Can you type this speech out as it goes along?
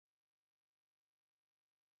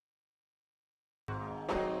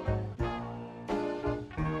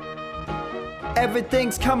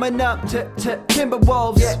Everything's coming up to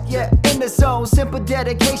Timberwolves. Yeah. In the zone, simple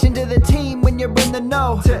dedication to the team when you're in the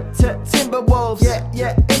know. Timberwolves.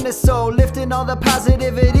 Yeah. In the soul, lifting all the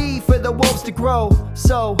positivity for the Wolves to grow.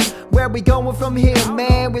 So, where we going from here,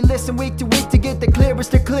 man? We listen week to week to get the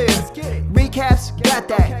clearest to clear. Recaps, got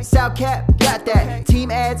that. Southcap, got that.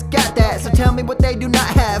 Team ads, got that. So tell me what they do not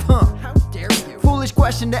have, huh? How dare you? Foolish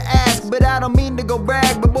question to ask, but I don't mean to go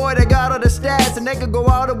brag. But boy, they got all the stats, and they could go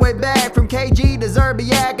all the way back from KG to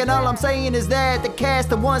Zerbiak. And all I'm saying is that the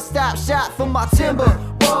cast a one-stop shop for my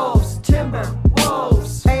Timberwolves.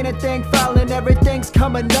 Timberwolves. Ain't a thing falling, everything's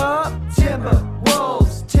coming up.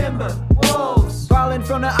 Timberwolves. Timberwolves. Falling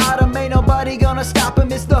from the autumn, ain't nobody gonna stop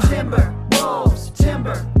them. It's the Timberwolves.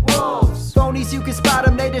 Timberwolves. Phonies, you can spot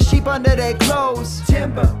them, they the sheep under their clothes.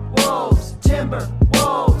 Timberwolves.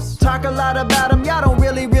 Timberwolves. Talk a lot about them, y'all don't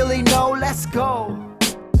really know. Let's go.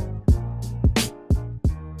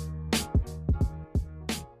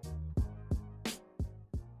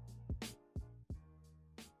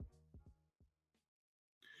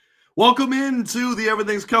 Welcome into the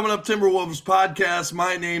Everything's Coming Up Timberwolves podcast.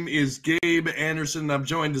 My name is Gabe Anderson. I'm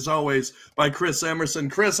joined, as always, by Chris Emerson.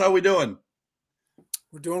 Chris, how we doing?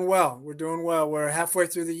 We're doing well. We're halfway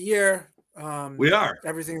through the year. We are.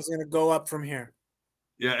 Everything's going to go up from here.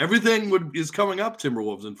 Yeah, everything is coming up,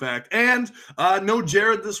 Timberwolves, in fact. And no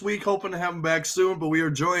Jared this week, hoping to have him back soon. But we are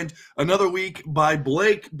joined another week by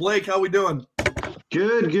Blake. Blake, how we doing?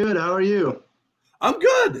 Good. How are you? I'm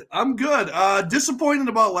good. Disappointed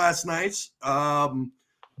about last night.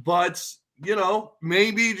 But,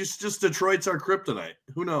 maybe just Detroit's our kryptonite.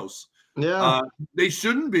 Who knows? Yeah. They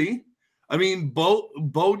shouldn't be. I mean,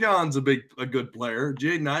 Bojan's a good player.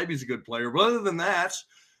 Jaden Ivey's a good player. But other than that,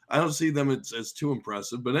 I don't see them as too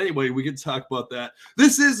impressive. But anyway, we can talk about that.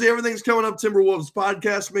 This is the Everything's Coming Up Timberwolves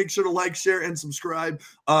podcast. Make sure to like, share, and subscribe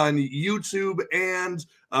on YouTube. And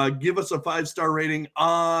give us a 5-star rating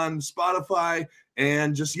on Spotify.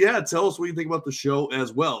 And just, tell us what you think about the show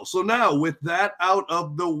as well. So now, with that out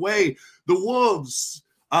of the way, the Wolves,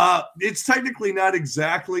 it's technically not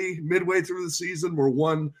exactly midway through the season. We're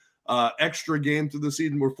one extra game through the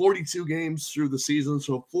season. We're 42 games through the season,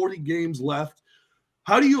 so 40 games left.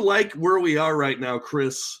 How do you like where we are right now,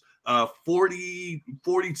 Chris?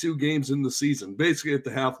 42 games in the season, basically at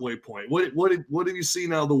the halfway point. What have you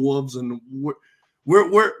seen out of the Wolves, and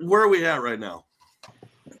where are we at right now?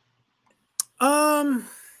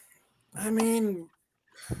 I mean,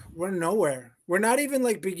 we're nowhere. We're not even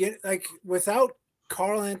without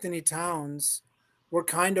Karl Anthony Towns, it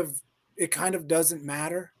kind of doesn't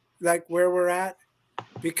matter like where we're at,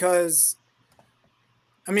 because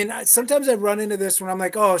I mean, sometimes I run into this when I'm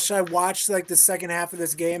like, oh, should I watch like the second half of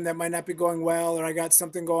this game that might not be going well, or I got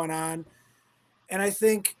something going on. And I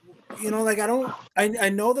think, I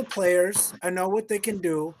know the players, I know what they can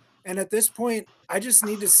do. And at this point, I just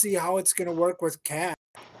need to see how it's going to work with Cat,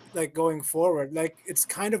 like going forward. Like, it's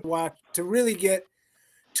kind of to really get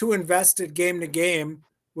too invested game to game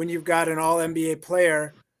when you've got an all NBA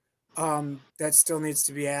player that still needs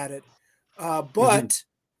to be added. But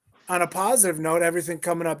on a positive note, everything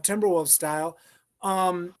coming up Timberwolves style,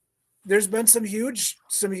 there's been some huge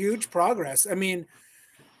progress. I mean,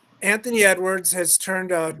 Anthony Edwards has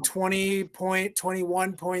turned a 21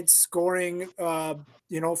 point scoring,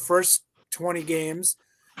 first 20 games.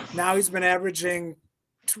 Now he's been averaging,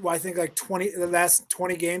 I think like the last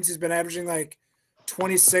 20 games, he's been averaging like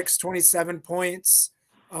 26, 27 points,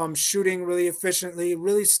 shooting really efficiently,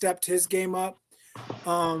 really stepped his game up.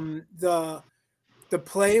 The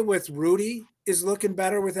play with Rudy is looking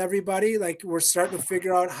better with everybody. Like, we're starting to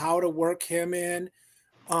figure out how to work him in,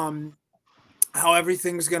 how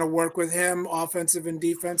everything's going to work with him, offensive and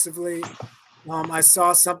defensively. I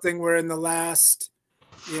saw something where in the last,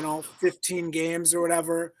 15 games or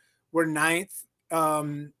whatever, we're ninth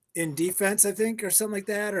in defense, I think, or something like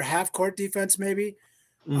that, or half court defense maybe.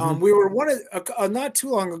 We were not too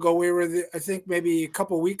long ago. I think maybe a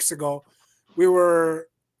couple weeks ago, we were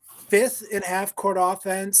fifth in half court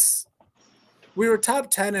offense. We were top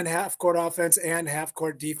 10 in half court offense and half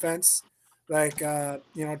court defense, like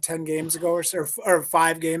 10 games ago or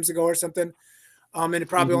 5 games ago or something. And it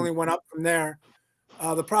probably only went up from there.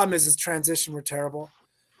 The problem is transition were terrible.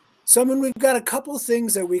 So I mean, we've got a couple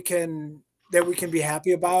things that we can be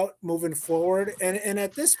happy about moving forward. And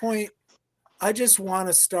at this point, I just want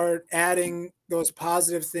to start adding those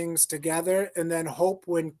positive things together, and then hope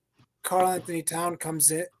when Karl Anthony Towns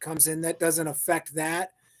comes in, that doesn't affect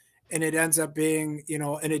that, and it ends up being,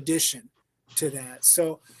 an addition to that.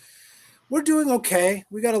 So we're doing okay.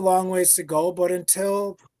 We got a long ways to go, but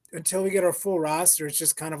until we get our full roster, it's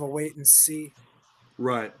just kind of a wait and see.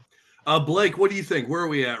 Right. Blake, what do you think? Where are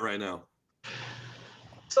we at right now?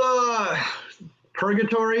 It's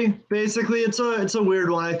purgatory, basically. It's a weird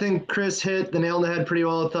one. I think Chris hit the nail on the head pretty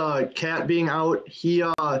well with Cat being out.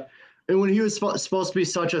 And when he was supposed to be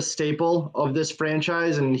such a staple of this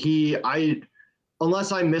franchise, and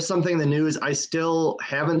unless I missed something in the news, I still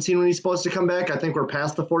haven't seen when he's supposed to come back. I think we're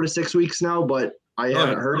past the 4 to 6 weeks now, but I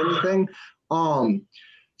haven't heard anything.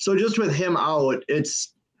 So just with him out,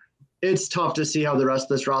 it's tough to see how the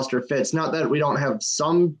rest of this roster fits. Not that we don't have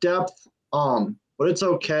some depth, but it's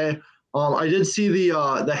okay. I did see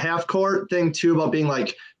the half court thing too about being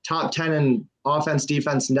like top 10 in offense,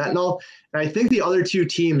 defense, net and all. And I think the other two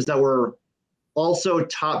teams that were also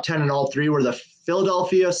top 10 in all three were the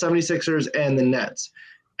Philadelphia 76ers and the Nets.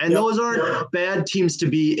 And those aren't bad teams to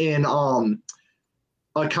be in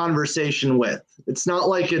a conversation with. It's not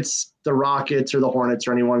like it's the Rockets or the Hornets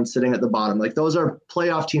or anyone sitting at the bottom. Like those are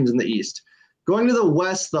playoff teams in the East. Going to the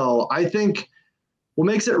West, though, I think what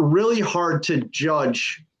makes it really hard to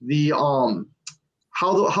judge the how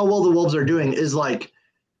well the Wolves are doing is like,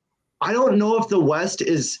 I don't know if the West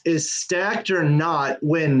is stacked or not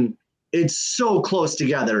when it's so close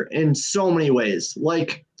together in so many ways.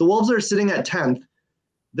 Like the Wolves are sitting at 10th.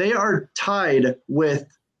 They are tied with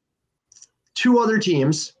two other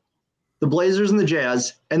teams, the Blazers and the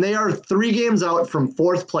Jazz, and they are 3 games out from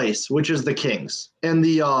 4th place, which is the Kings and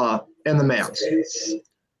the Mavs.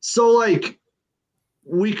 So like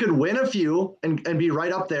we could win a few and be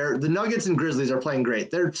right up there. The Nuggets and Grizzlies are playing great.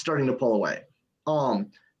 They're starting to pull away.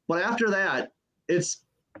 But after that, it's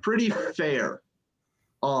pretty fair.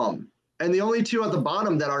 And the only two at the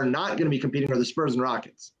bottom that are not going to be competing are the Spurs and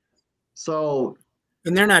Rockets. So,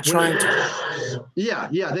 and they're not trying to. Yeah,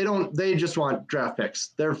 they just want draft picks.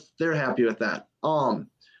 They're happy with that. But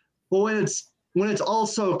when it's all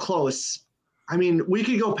so close, I mean, we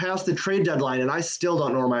could go past the trade deadline, and I still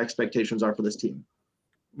don't know where my expectations are for this team.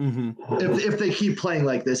 Mm-hmm. If they keep playing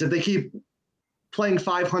like this, if they keep playing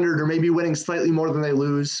 500 or maybe winning slightly more than they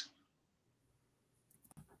lose.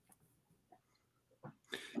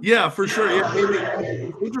 Yeah, for sure.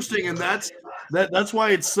 It's interesting, and that's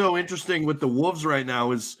why it's so interesting with the Wolves right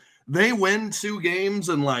now is they win 2 games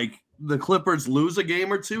and like the Clippers lose a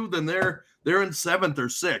game or two, then they're in 7th or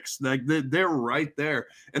 6th. Like they're right there,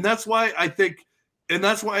 and that's why I think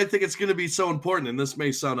it's going to be so important. And this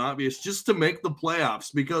may sound obvious, just to make the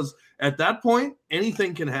playoffs, because at that point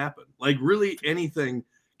anything can happen. Like really anything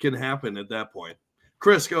can happen at that point.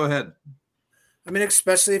 Chris, go ahead. I mean,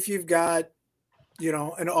 especially if you've got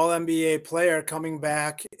an all-NBA player coming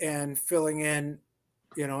back and filling in,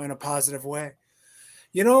 in a positive way.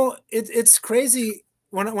 It's crazy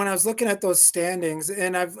when I was looking at those standings,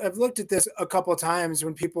 and I've looked at this a couple of times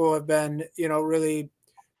when people have been, really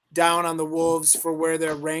down on the Wolves for where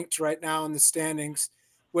they're ranked right now in the standings,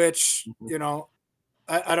 which,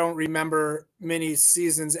 I don't remember many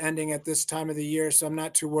seasons ending at this time of the year, so I'm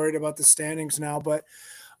not too worried about the standings now. But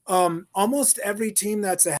almost every team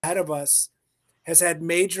that's ahead of us has had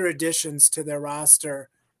major additions to their roster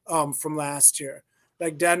from last year,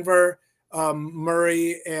 like Denver,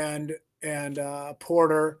 Murray and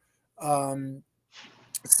Porter.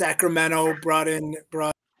 Sacramento brought in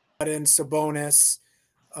Sabonis.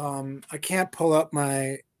 I can't pull up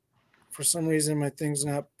for some reason my thing's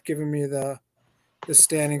not giving me the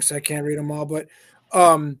standings, so I can't read them all. But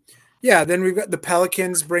then we've got the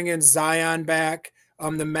Pelicans bring in Zion back.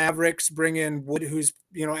 The Mavericks bring in Wood, who's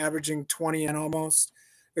averaging 20 and almost.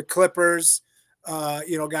 The Clippers,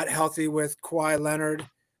 got healthy with Kawhi Leonard.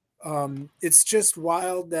 It's just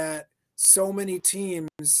wild that so many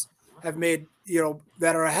teams have made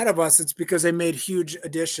that are ahead of us. It's because they made huge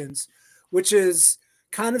additions, which is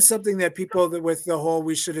kind of something that people that with the whole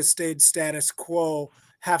we should have stayed status quo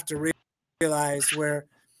have to realize. Where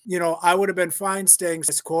I would have been fine staying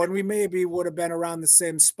status quo, and we maybe would have been around the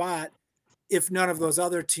same spot if none of those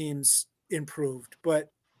other teams improved,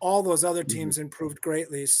 but all those other teams improved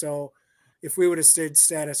greatly. So if we would have stayed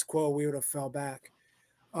status quo, we would have fell back.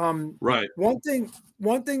 Right. One thing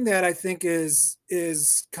that I think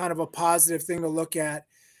is kind of a positive thing to look at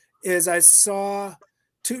is I saw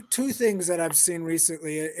two things that I've seen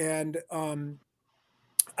recently, and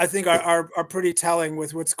I think are pretty telling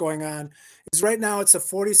with what's going on. Is right now it's a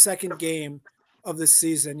 42nd game of the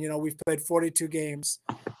season. We've played 42 games,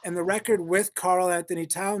 and the record with Karl Anthony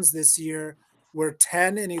Towns this year were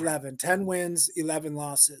 10 and 11, 10 wins, 11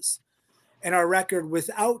 losses. And our record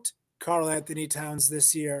without Karl Anthony Towns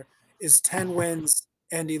this year is 10 wins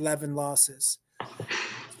and 11 losses.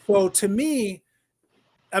 So to me,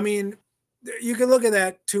 I mean, you can look at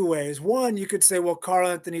that 2 ways. One, you could say, well, Karl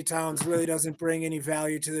Anthony Towns really doesn't bring any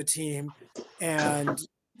value to the team, and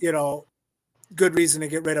good reason to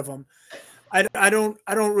get rid of him. I don't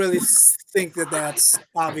really think that that's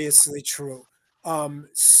obviously true.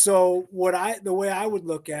 So the way I would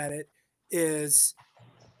look at it is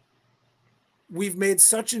we've made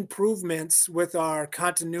such improvements with our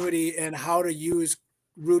continuity and how to use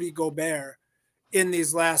Rudy Gobert in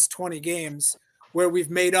these last 20 games where we've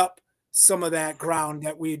made up some of that ground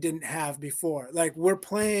that we didn't have before. Like we're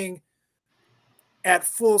playing at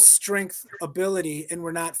full strength ability and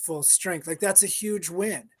we're not full strength. Like that's a huge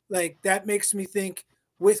win. Like that makes me think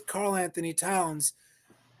with Karl Anthony Towns,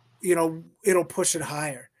 it'll push it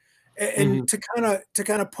higher. And to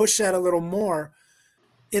kind of push that a little more,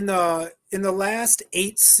 in the last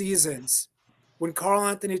 8 seasons, when Karl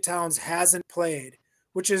Anthony Towns hasn't played,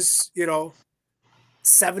 which is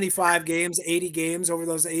 75 games, 80 games over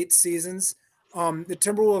those 8 seasons, the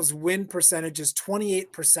Timberwolves win percentage is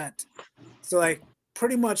 28%. So like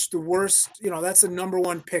pretty much the worst, that's a number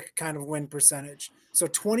 1 pick kind of win percentage. So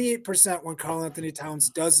 28% when Karl Anthony Towns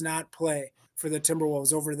does not play for the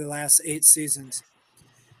Timberwolves over the last 8 seasons.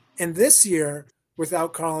 And this year,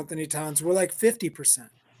 without Karl Anthony Towns, we're like 50%.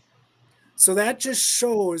 So that just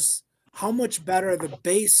shows how much better the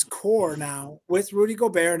base core now with Rudy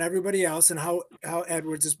Gobert and everybody else and how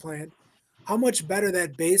Edwards is playing, how much better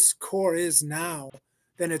that base core is now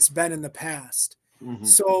than it's been in the past.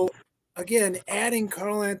 So again, adding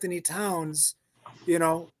Karl Anthony Towns,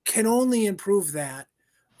 can only improve that,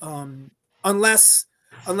 unless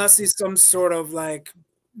he's some sort of like,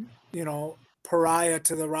 pariah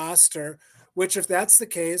to the roster, which if that's the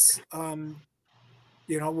case,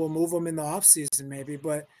 we'll move him in the offseason maybe.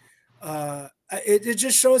 But it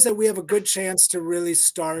just shows that we have a good chance to really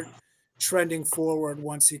start trending forward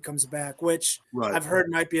once he comes back, which I've heard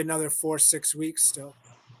might be another 4-6 weeks still.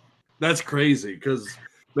 That's crazy because,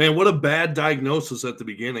 man, what a bad diagnosis at the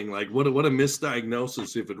beginning. Like, what a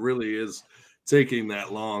misdiagnosis if it really is taking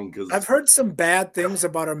that long. Because I've heard some bad things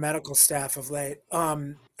about our medical staff of late.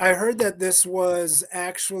 I heard that this was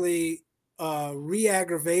actually a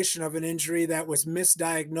re-aggravation of an injury that was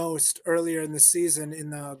misdiagnosed earlier in the season in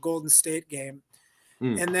the Golden State game.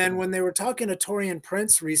 And then when they were talking to Taurean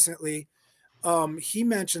Prince recently, he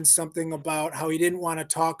mentioned something about how he didn't want to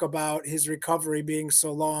talk about his recovery being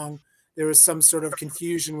so long. There was some sort of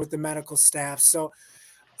confusion with the medical staff. So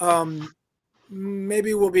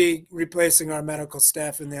maybe we'll be replacing our medical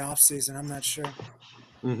staff in the offseason. I'm not sure.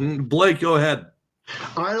 Blake, go ahead.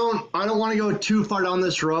 I don't want to go too far down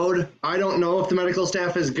this road. I don't know if the medical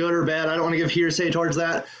staff is good or bad. I don't want to give hearsay towards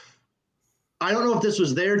that. I don't know if this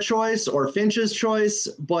was their choice or Finch's choice,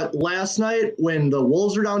 but last night when the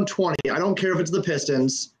Wolves were down 20, I don't care if it's the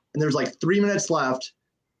Pistons, and there's like 3 minutes left,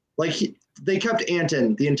 they kept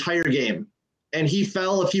Anton the entire game. And he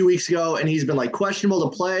fell a few weeks ago, and he's been like questionable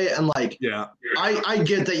to play. And I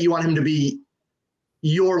get that you want him to be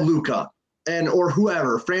your Luka or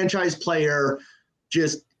whoever, franchise player,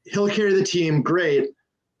 just he'll carry the team, great.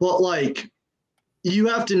 But you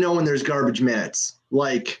have to know when there's garbage minutes,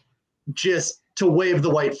 just to wave the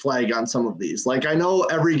white flag on some of these. I know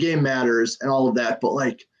every game matters and all of that, but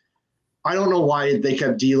I don't know why they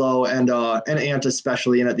kept D'Lo and Ant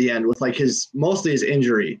especially in at the end with mostly his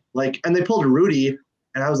injury. And they pulled Rudy,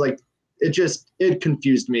 and I was like, it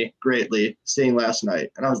confused me greatly seeing last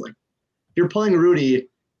night. And I was like, you're pulling Rudy,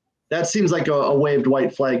 that seems like a waved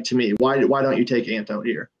white flag to me. Why don't you take Ant out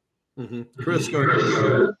here? Chris, go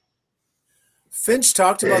ahead. Finch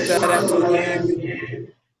talked about that after the game.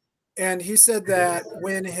 And he said that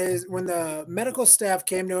when the medical staff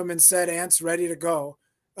came to him and said Ant's ready to go,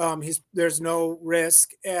 there's no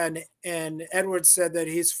risk, and Edwards said that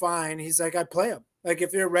he's fine. He's like, I play him.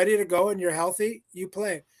 If you're ready to go and you're healthy, you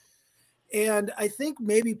play. And I think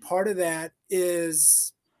maybe part of that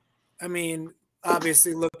is,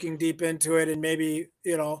 obviously looking deep into it, and maybe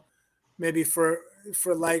for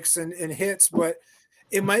likes and hits, but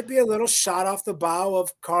it might be a little shot off the bow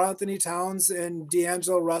of Karl Anthony Towns and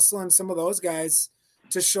D'Angelo Russell and some of those guys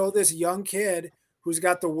to show this young kid who's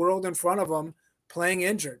got the world in front of him playing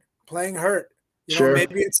injured, playing hurt.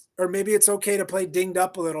 Maybe it's okay to play dinged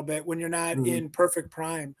up a little bit when you're not in perfect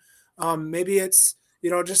prime. Maybe it's,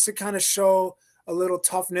 just to kind of show a little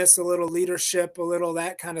toughness, a little leadership, a little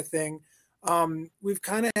that kind of thing. We've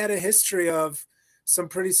kind of had a history of some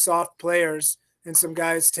pretty soft players and some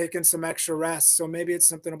guys taking some extra rest. So maybe it's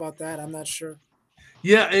something about that. I'm not sure.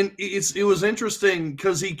 Yeah, and it was interesting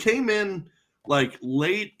because he came in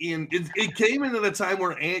late in it came in at a time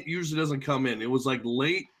where Ant usually doesn't come in. It was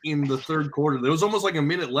late in the third quarter. There was almost a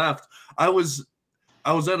minute left. I was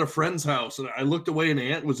I was at a friend's house and I looked away and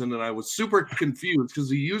Ant was in it. I was super confused because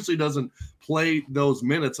he usually doesn't play those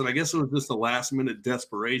minutes, and I guess it was just a last minute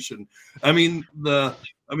desperation. I mean,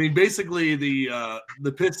 basically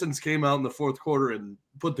the Pistons came out in the fourth quarter and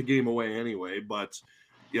put the game away anyway. But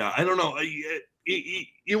yeah, I don't know.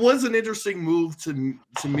 It was an interesting move to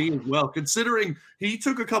me as well, considering he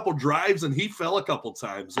took a couple drives and he fell a couple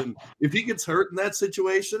times. And if he gets hurt in that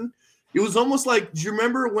situation, it was almost like, do you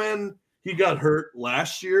remember when he got hurt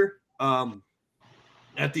last year?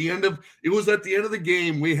 At the end of the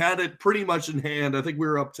game, we had it pretty much in hand. I think we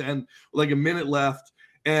were up 10, like a minute left.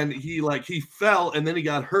 And he fell and then he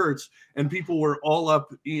got hurt and people were all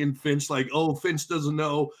up in Finch like, oh, Finch doesn't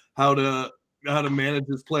know how to manage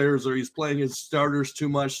his players, or he's playing his starters too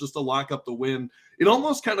much just to lock up the win. It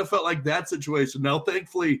almost kind of felt like that situation. Now,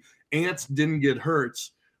 thankfully, Ants didn't get hurt,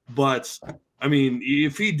 but I mean,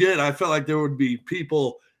 if he did, I felt like there would be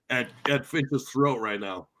people at Finch's throat right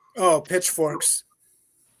now. Oh, pitchforks.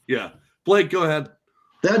 Yeah. Blake, go ahead.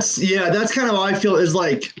 That's kind of how I feel, is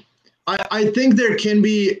like, I think there can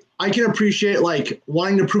be, I can appreciate like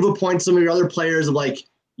wanting to prove a point to some of your other players of like,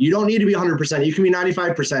 you don't need to be 100%. You can be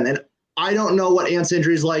 95%. And I don't know what Ant's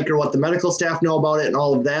injury is like or what the medical staff know about it and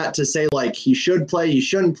all of that to say like he should play, he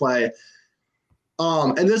shouldn't play.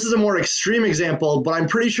 And this is a more extreme example, but I'm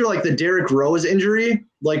pretty sure like the Derrick Rose injury,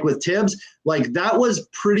 like with Tibbs, like that was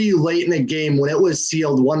pretty late in the game when it was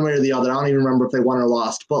sealed one way or the other. I don't even remember if they won or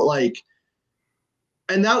lost, but like,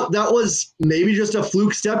 and that was maybe just a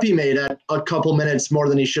fluke step he made at a couple minutes more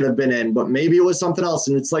than he should have been in, but maybe it was something else.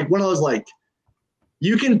 And it's like one of those, like,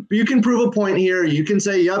 you can prove a point here. You can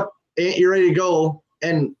say, yep, Ant, you're ready to go.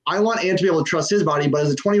 And I want Ant to be able to trust his body, but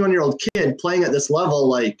as a 21-year-old kid playing at this level,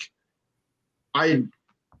 like, I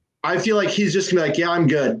feel like he's just gonna be like, yeah, I'm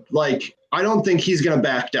good. Like, I don't think he's gonna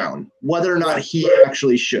back down, whether or not he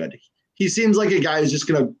actually should. He seems like a guy who's just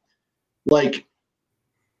gonna like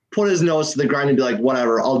put his nose to the grind and be like,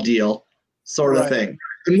 whatever, I'll deal, sort of thing.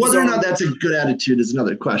 And whether or not that's a good attitude is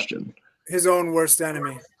another question. His own worst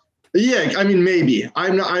enemy. Yeah, I mean, maybe. I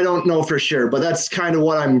don't know for sure, but that's kind of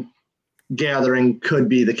what I'm gathering could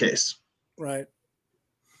be the case. Right.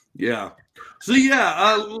 Yeah. So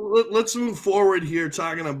yeah, let's move forward here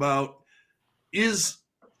talking about let's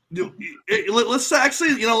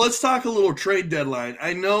talk a little trade deadline.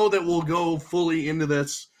 I know that we'll go fully into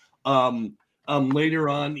this later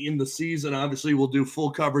on in the season. Obviously, we'll do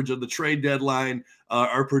full coverage of the trade deadline,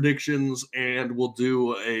 our predictions, and we'll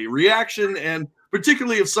do a reaction. And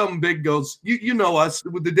particularly if something big goes, you know us.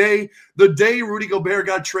 With the day Rudy Gobert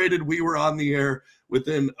got traded, we were on the air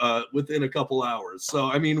within a couple hours. So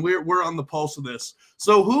I mean, we're on the pulse of this.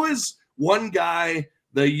 So who is one guy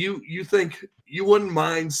that you think you wouldn't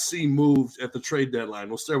mind see moved at the trade deadline?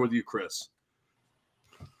 We'll start with you, Chris.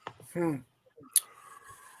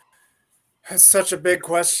 That's such a big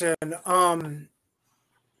question. A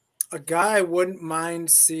guy I wouldn't mind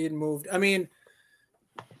seeing moved. I mean,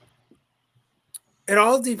 it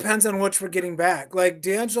all depends on which we're getting back. Like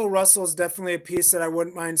D'Angelo Russell is definitely a piece that I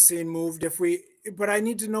wouldn't mind seeing moved but I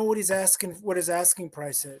need to know what his asking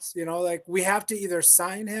price is. You know, like we have to either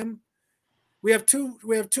sign him. We have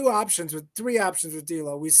three options with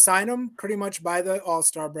D'Lo. We sign him pretty much by the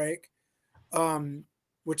All-Star break,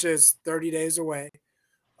 which is 30 days away.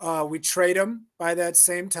 We trade him by that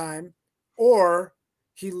same time, or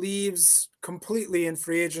he leaves completely in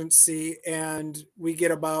free agency and we get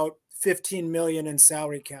about $15 million in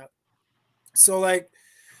salary cap. So like,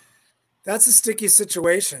 that's a sticky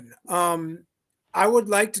situation. I would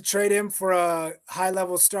like to trade him for a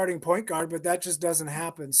high-level starting point guard, but that just doesn't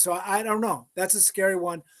happen. So I don't know. That's a scary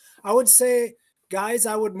one. I would say guys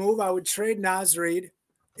I would move. I would trade Naz Reid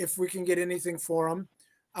if we can get anything for him.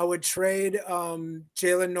 I would trade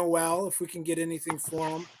Jalen Noel if we can get anything for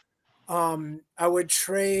him. I would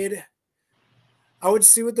see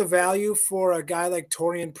what the value for a guy like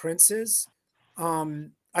Taurean Prince is.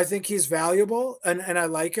 I think he's valuable and I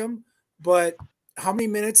like him, but how many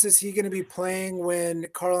minutes is he going to be playing when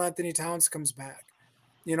Karl-Anthony Towns comes back?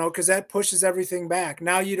 You know, because that pushes everything back.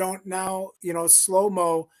 Now,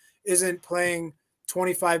 Slow-Mo isn't playing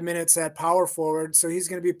 25 minutes at power forward, so he's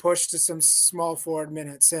going to be pushed to some small forward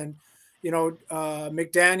minutes. And,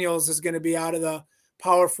 McDaniels is going to be out of the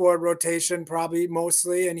power forward rotation probably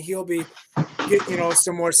mostly, and he'll be getting,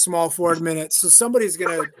 some more small forward minutes. So somebody's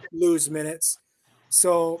going to lose minutes.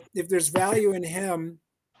 So if there's value in him,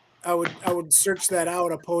 I would search that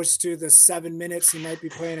out opposed to the 7 minutes he might be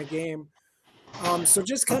playing a game. So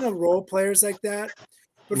just kind of role players like that.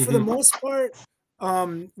 But for the most part,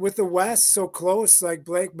 with the West so close, like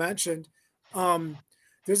Blake mentioned,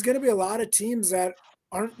 there's going to be a lot of teams that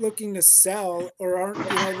aren't looking to sell or aren't,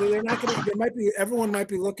 they're not going to, everyone might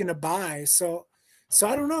be looking to buy. So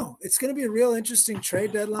I don't know. It's going to be a real interesting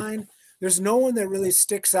trade deadline. There's no one that really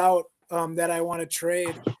sticks out that I want to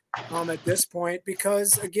trade at this point,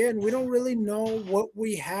 because again, we don't really know what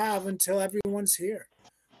we have until everyone's here.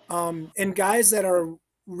 And guys that are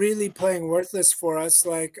really playing worthless for us,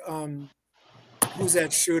 like who's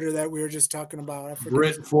that shooter that we were just talking about? I forget.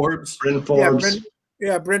 Brent Forbes. Bryn Forbes.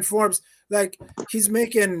 Brent Forbes. Like he's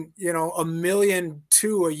making, $1.2 million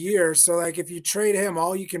a year. So like if you trade him,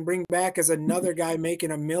 all you can bring back is another guy making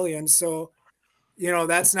 $1 million. So,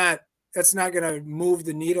 that's not going to move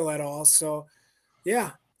the needle at all. So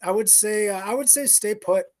yeah, I would say stay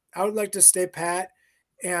put. I would like to stay pat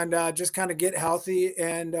and just kind of get healthy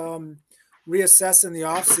and reassess in the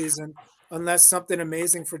offseason unless something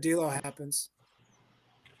amazing for D'Lo happens.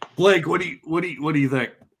 Blake, what do you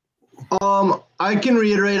think? I can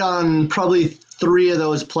reiterate on probably 3 of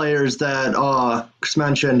those players that Chris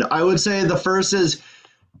mentioned. I would say the first is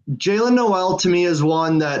Jalen Noel. To me, is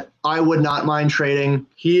one that I would not mind trading.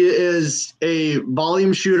 He is a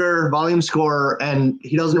volume shooter, volume scorer, and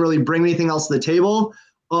he doesn't really bring anything else to the table.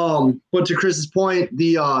 But to Chris's point,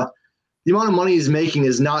 the amount of money he's making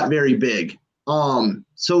is not very big.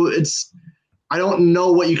 So I don't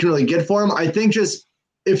know what you can really get for him. I think just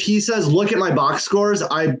if he says, look at my box scores,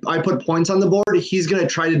 I put points on the board, he's going to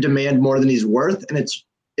try to demand more than he's worth, and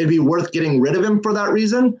it'd be worth getting rid of him for that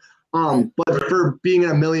reason. But for being a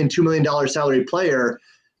 $1 million, $2 million salary player,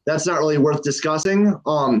 that's not really worth discussing.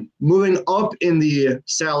 Moving up in the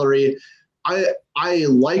salary, I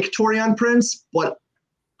like Taurean Prince, but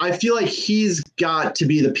I feel like he's got to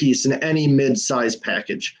be the piece in any mid-size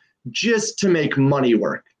package just to make money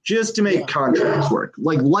work, just to make contracts work.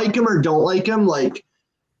 Like him or don't like him,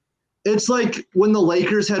 it's like when the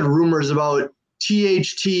Lakers had rumors about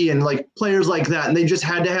THT and players like that, and they just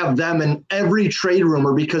had to have them in every trade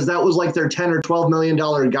rumor because that was their $10 or $12 million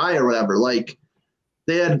guy or whatever.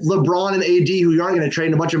 They had LeBron and AD who you aren't going to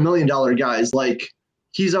trade a bunch of $1 million guys.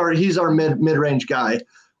 He's our mid-range guy.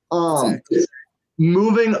 Exactly.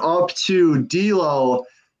 Moving up to D'Lo,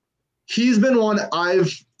 he's been one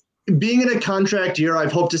being in a contract year,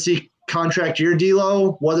 I've hoped to see contract year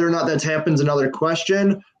D'Lo. Whether or not that's happen's another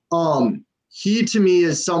question. He to me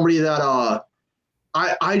is somebody that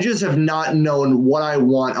I just have not known what I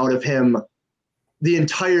want out of him the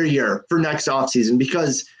entire year for next offseason,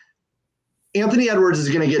 because Anthony Edwards is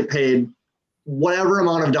going to get paid whatever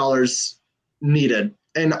amount of dollars needed,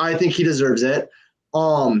 and I think he deserves it.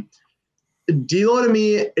 D'Lo to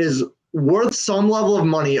me is worth some level of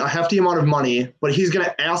money, a hefty amount of money, but he's going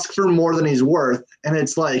to ask for more than he's worth, and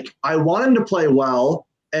it's I want him to play well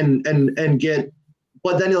and get,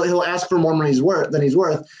 but then he'll ask for more than he's worth.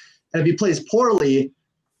 And if he plays poorly,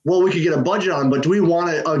 well, we could get a budget on him, but do we want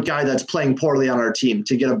a guy that's playing poorly on our team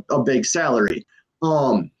to get a big salary?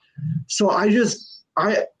 So I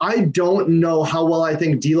don't know how well I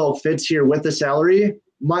think D'Lo fits here with the salary.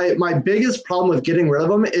 My biggest problem with getting rid of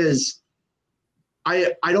him is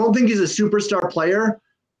I don't think he's a superstar player,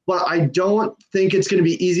 but I don't think it's going to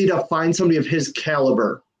be easy to find somebody of his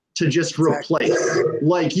caliber to just replace.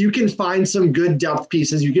 You can find some good depth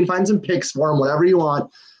pieces. You can find some picks for him, whatever you want.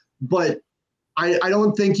 But I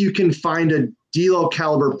don't think you can find a D'Lo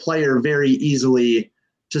caliber player very easily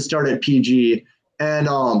to start at PG and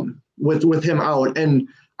with him out. And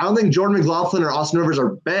I don't think Jordan McLaughlin or Austin Rivers are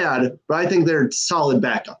bad, but I think they're solid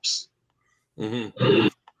backups. Mm-hmm.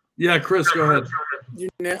 Yeah, Chris, go ahead.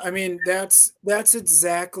 I mean, that's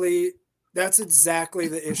exactly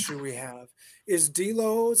the issue we have is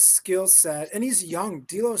D'Lo's skill set, and he's young.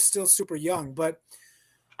 D'Lo's still super young, but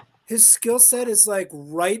his skill set is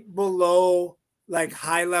right below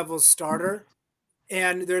high level starter,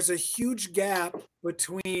 and there's a huge gap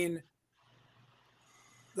between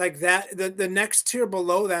that. The next tier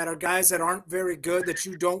below that are guys that aren't very good that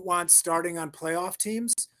you don't want starting on playoff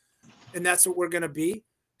teams, and that's what we're going to be.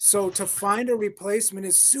 So to find a replacement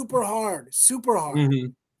is super hard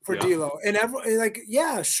for D'Lo.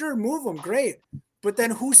 And sure, move him, great. But then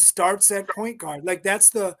who starts at point guard? That's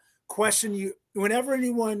the question. Whenever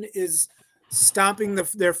anyone is stomping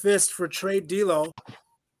their fist for trade D'Lo,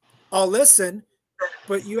 I'll listen,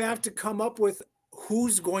 but you have to come up with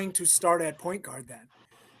who's going to start at point guard then.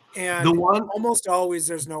 And almost always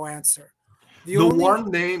there's no answer. One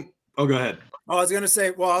name. Oh, go ahead. I was going to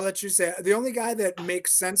say, well, I'll let you say it. The only guy that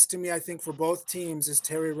makes sense to me, I think, for both teams is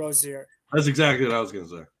Terry Rozier. That's exactly what I was going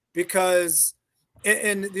to say. Because,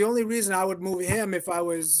 and the only reason I would move him if I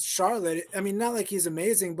was Charlotte, I mean, not like he's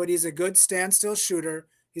amazing, but he's a good standstill shooter.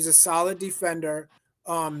 He's a solid defender.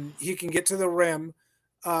 He can get to the rim.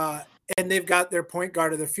 and they've got their point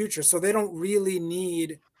guard of the future. So they don't really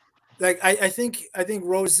need, like, I think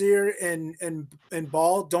Rozier and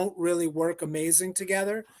Ball don't really work amazing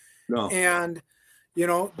together. No. And, you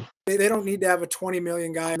know, they don't need to have a 20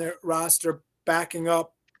 million guy in their roster backing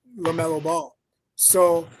up LaMelo Ball.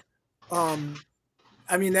 So,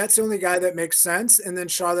 I mean, that's the only guy that makes sense. And then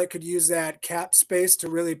Charlotte could use that cap space to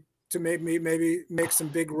maybe make some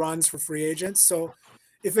big runs for free agents. So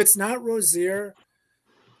if it's not Rozier,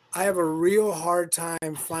 I have a real hard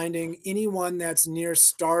time finding anyone that's near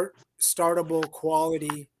startable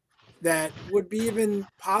quality that would be even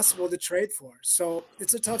possible to trade for. So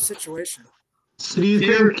it's a tough situation. So do you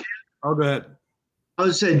think? Oh, go ahead. I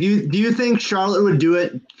was saying, do you think Charlotte would do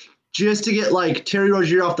it just to get like Terry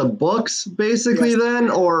Rozier off the books, basically? Yes. Then,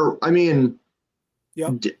 or I mean,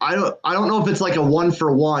 yep. I don't know if it's like a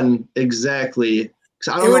 1-for-1 exactly.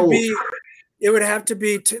 I don't know. It would have to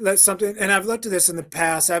be something, and I've looked at this in the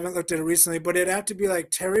past. I haven't looked at it recently, but it'd have to be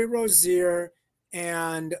like Terry Rozier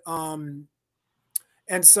and some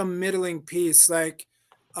middling piece. Like,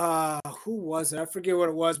 who was it? I forget what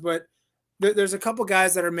it was, but there's a couple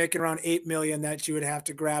guys that are making around $8 million that you would have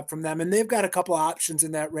to grab from them, and they've got a couple options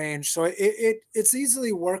in that range. So it's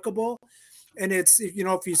easily workable, and it's, you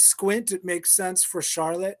know, if you squint, it makes sense for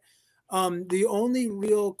Charlotte. The only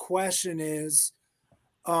real question is,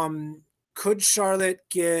 could Charlotte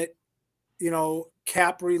get, you know,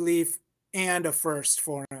 cap relief and a first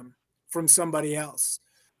for him from somebody else?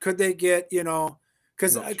 Could they get, you know,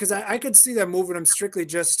 because I could see them moving him strictly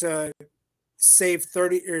just to save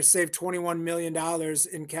 $21 million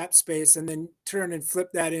in cap space and then turn and flip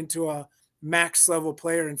that into a max level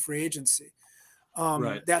player in free agency.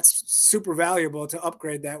 Right. That's super valuable to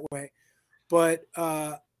upgrade that way. But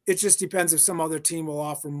it just depends if some other team will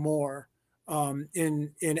offer more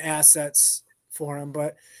in assets for him.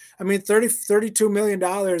 But I mean, $32 million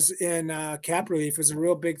in cap relief is a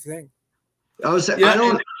real big thing. I was saying,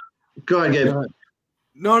 yeah, go ahead, Gabe.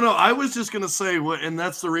 No, I was just going to say, and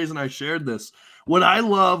that's the reason I shared this. What I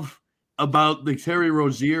love about the Terry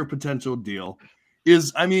Rozier potential deal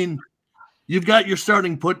is, I mean, you've got your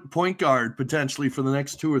starting point guard potentially for the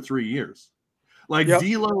next 2 or 3 years. Like, yep.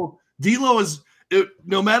 D'Lo is,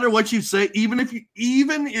 no matter what you say, even if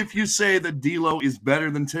you say that D'Lo is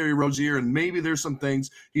better than Terry Rozier, and maybe there's some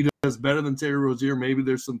things he does better than Terry Rozier, maybe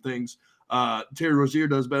there's some things Terry Rozier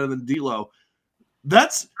does better than D'Lo.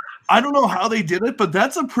 I don't know how they did it, but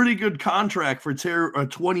that's a pretty good contract for a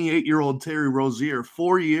 28-year-old Terry Rozier.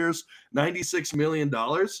 4 years, $96 million.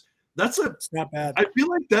 It's not bad. I feel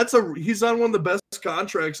like he's on one of the best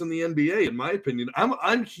contracts in the NBA, in my opinion.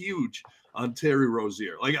 I'm huge on Terry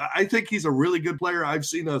Rozier. Like, I think he's a really good player. I've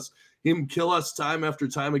seen him kill us time after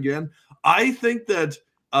time again. I think that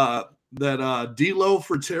D'Lo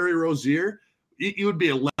for Terry Rozier, it would be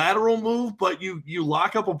a lateral move, but you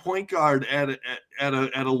lock up a point guard at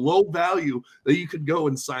a low value that you could go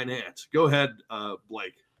and sign Ant. Go ahead,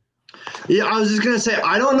 Blake. Yeah, I was just gonna say,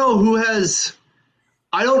 I don't know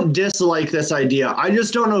I don't dislike this idea. I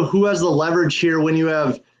just don't know who has the leverage here when you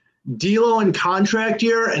have D'Lo in contract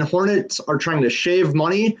year and Hornets are trying to shave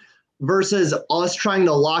money versus us trying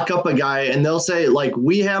to lock up a guy, and they'll say, like,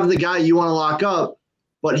 we have the guy you want to lock up,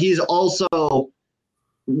 but he's also,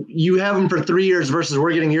 you have him for 3 years versus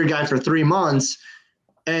we're getting your guy for 3 months.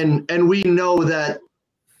 And we know that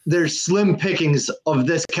there's slim pickings of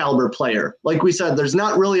this caliber player. Like we said, there's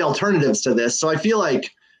not really alternatives to this. So I feel like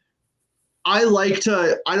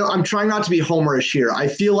I'm trying not to be homerish here. I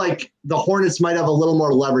feel like the Hornets might have a little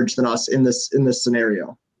more leverage than us in this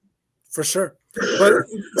scenario. For sure.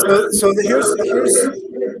 But so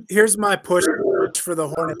here's my push for the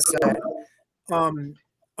Hornets side.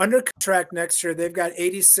 Under contract next year, they've got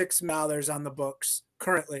 $86 million on the books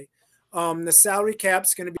currently. The salary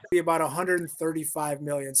cap's going to be about $135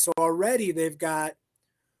 million. So already they've got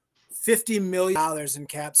 $50 million in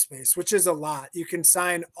cap space, which is a lot. You can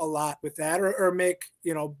sign a lot with that or make,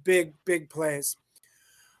 you know, big plays.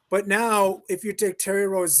 But now if you take Terry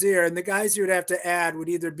Rozier, and the guys you would have to add would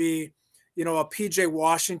either be, you know, a PJ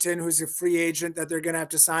Washington, who's a free agent that they're going to have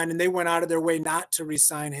to sign, and they went out of their way not to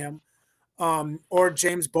re-sign him. Or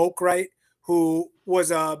James Bouknight, who was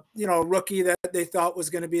a rookie that they thought was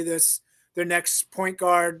going to be their next point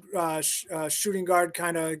guard, shooting guard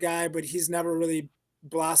kind of guy, but he's never really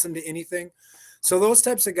blossomed to anything. So those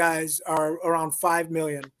types of guys are around $5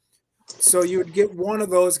 million. So you would get one of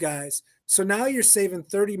those guys. So now you're saving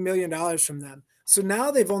 $30 million from them. So now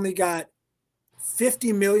they've only got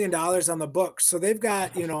 $50 million on the books. So they've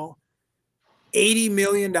got, you know, $80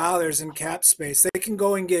 million in cap space. They can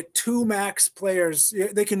go and get 2 max players.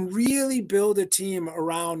 They can really build a team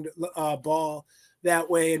around Ball that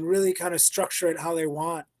way and really kind of structure it how they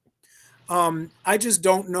want. I just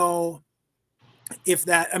don't know if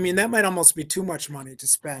that, I mean, that might almost be too much money to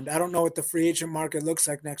spend. I don't know what the free agent market looks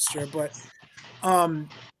like next year, but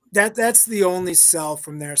that's the only sell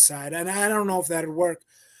from their side. And I don't know if that'd work.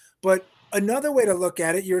 But another way to look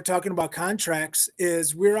at it, you were talking about contracts,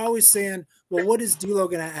 is we're always saying, well, what is D'Lo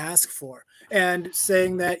going to ask for? And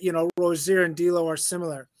saying that, you know, Rozier and D'Lo are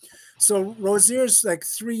similar. So Rozier's like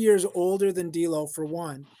 3 years older than D'Lo for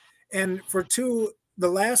one. And for two, the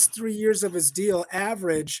last 3 years of his deal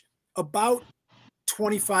average about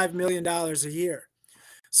 $25 million a year.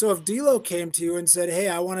 So if D'Lo came to you and said, hey,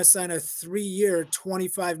 I want to sign a 3-year,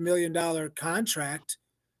 $25 million contract,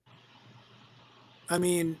 I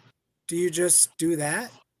mean, do you just do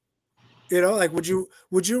that? You know, like, would you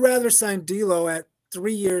rather sign D'Lo at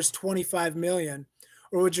 3 years, $25 million,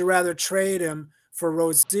 or would you rather trade him for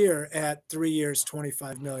Rozier at 3 years,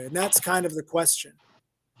 $25 million? That's kind of the question.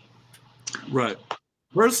 Right.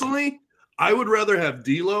 Personally, I would rather have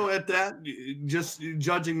D'Lo at that, just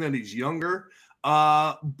judging that he's younger.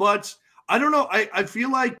 But I don't know. I feel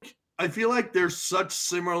like they're such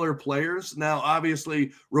similar players. Now,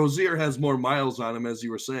 obviously, Rozier has more miles on him, as you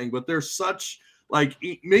were saying, but they're such, like,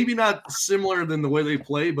 maybe not similar than the way they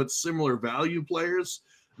play, but similar value players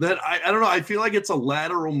that I don't know. I feel like it's a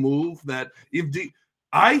lateral move that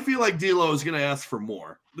I feel like D'Lo is going to ask for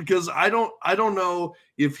more, because I don't know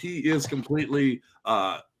if he is completely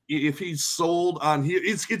if he's sold on here.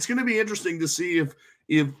 It's going to be interesting to see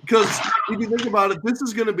because if you think about it, this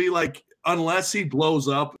is going to be like, unless he blows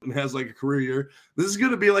up and has like a career year, this is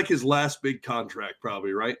going to be like his last big contract,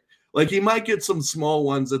 probably, right? Like, he might get some small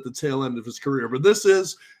ones at the tail end of his career, but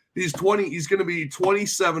he's 20, he's going to be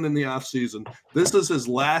 27 in the offseason. This is his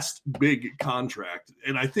last big contract,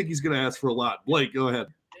 and I think he's going to ask for a lot. Blake, go ahead.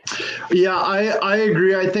 Yeah, I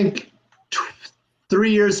agree. I think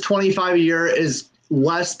 3 years, 25 a year is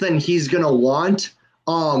less than he's going to want.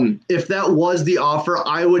 If that was the offer,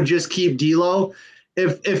 I would just keep D'Lo.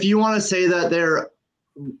 If you want to say that they're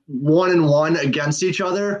 1-1 against each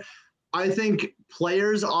other, I think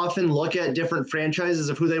players often look at different franchises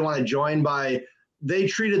of who they want to join by, they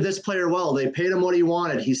treated this player well, they paid him what he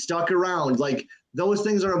wanted, he stuck around. Like, those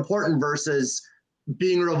things are important versus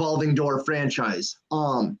being a revolving door franchise.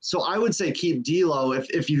 So I would say keep D'Lo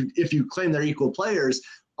if you claim they're equal players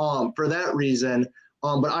for that reason.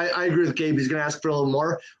 But I agree with Gabe. He's going to ask for a little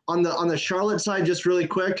more. On the Charlotte side, just really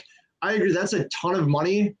quick, I agree. That's a ton of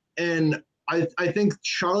money. And I think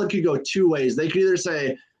Charlotte could go two ways. They could either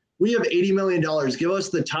say, we have $80 million, give us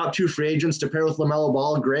the top two free agents to pair with LaMelo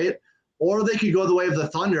Ball, great. Or they could go the way of the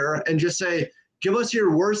Thunder and just say, give us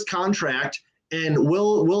your worst contract and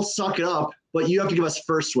we'll suck it up, but you have to give us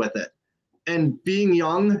first with it. And being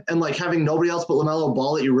young and like having nobody else but LaMelo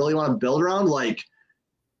Ball that you really want to build around, like,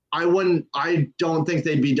 I don't think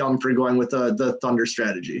they'd be dumb for going with the Thunder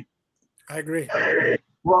strategy. I agree.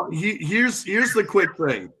 Well, here's the quick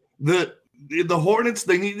thing. The Hornets,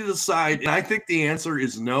 they need to decide, and I think the answer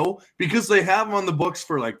is no, because they have him on the books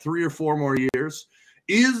for like 3 or 4 more years.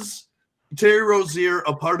 Is Terry Rozier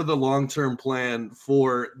a part of the long-term plan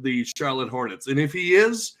for the Charlotte Hornets? And if he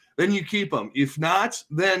is, then you keep him. If not,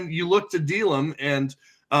 then you look to deal him, and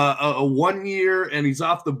a 1 year and he's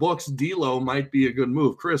off the books, D'Lo might be a good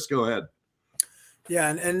move. Chris, go ahead. Yeah,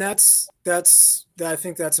 and that's I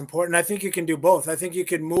think that's important. I think you can do both. I think you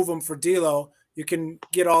can move him for D'Lo. You can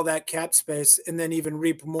get all that cap space and then even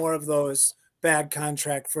reap more of those bad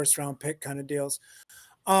contract first-round pick kind of deals.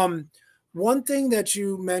 One thing that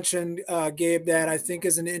you mentioned, Gabe, that I think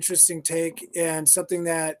is an interesting take and something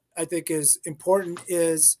that I think is important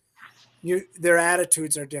is their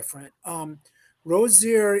attitudes are different.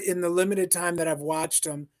 Rozier, in the limited time that I've watched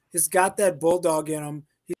him, has got that bulldog in him.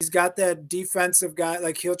 He's got that defensive guy.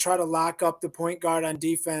 Like, he'll try to lock up the point guard on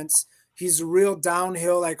defense. He's a real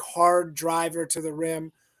downhill, like, hard driver to the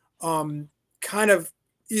rim.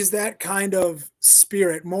 He's that kind of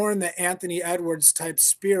spirit, more in the Anthony Edwards type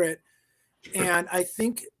spirit. And I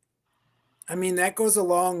think, I mean, that goes a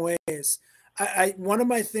long ways. One of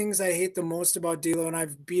my things I hate the most about D'Lo, and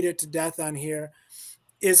I've beat it to death on here,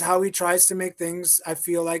 is how he tries to make things, I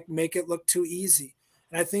feel like, make it look too easy.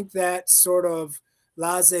 And I think that sort of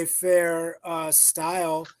laissez-faire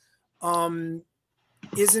style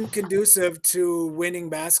isn't conducive to winning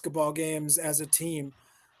basketball games as a team.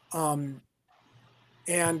 And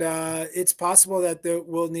it's possible that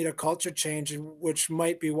we'll need a culture change, which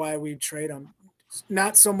might be why we trade him.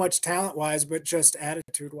 Not so much talent-wise, but just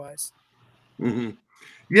attitude-wise. Mm-hmm.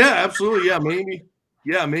 Yeah, absolutely.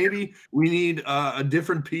 Yeah, maybe we need a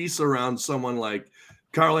different piece around someone like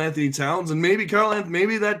Karl Anthony Towns, and maybe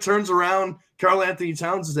that turns around Karl Anthony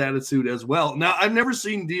Towns' attitude as well. Now, I've never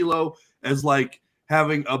seen D'Lo as like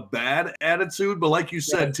having a bad attitude, but like you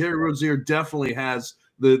said, Terry Rozier definitely has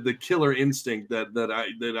the killer instinct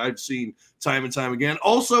that I've seen time and time again.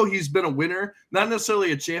 Also, he's been a winner, not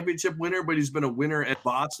necessarily a championship winner, but he's been a winner at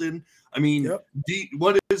Boston. I mean,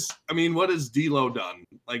 what has D'Lo done?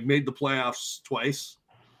 Like made the playoffs twice?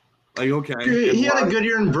 Like, okay. He had a good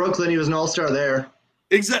year in Brooklyn. He was an all-star there.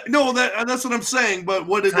 Exactly. No, that's what I'm saying. But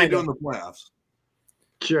what did they do in the playoffs?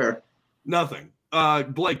 Sure. Nothing.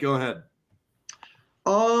 Blake, go ahead.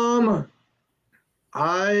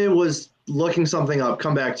 I was looking something up.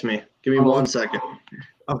 Come back to me. Give me 1 second.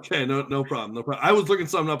 Okay, no problem. No problem. I was looking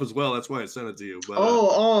something up as well. That's why I sent it to you. But,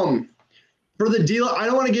 for the D'Lo, I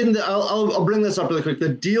don't want to get into. I'll bring this up really quick. The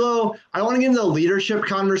D'Lo, I don't want to get into the leadership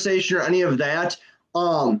conversation or any of that.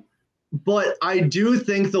 But I do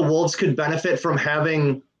think the Wolves could benefit from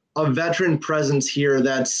having a veteran presence here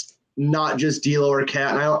that's not just D'Lo or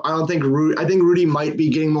Cat. And I don't think I think Rudy might be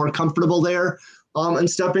getting more comfortable there and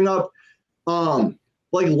stepping up.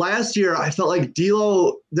 Like last year, I felt like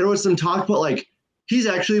D'Lo, there was some talk about like he's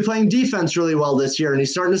actually playing defense really well this year, and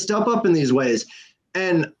he's starting to step up in these ways.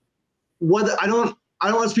 And I don't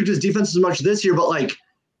want to speak to his defense as much this year, but like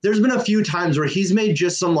there's been a few times where he's made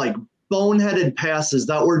just some like boneheaded passes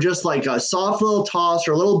that were just like a soft little toss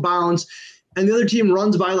or a little bounce, and the other team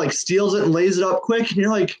runs by, like steals it and lays it up quick, and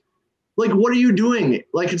you're like what are you doing?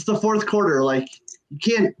 Like it's the fourth quarter. Like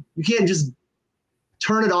you can't just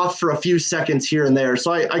turn it off for a few seconds here and there.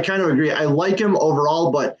 So I kind of agree. I like him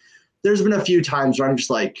overall, but there's been a few times where I'm just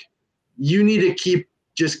like, you need to keep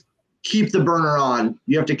the burner on.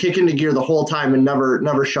 You have to kick into gear the whole time and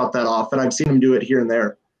never shut that off. And I've seen him do it here and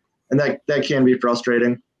there, and that can be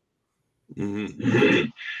frustrating.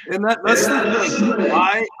 Mm-hmm. And that's the thing.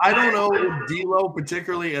 I don't know if D'Lo,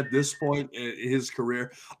 particularly at this point in his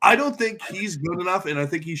career, I don't think he's good enough, and I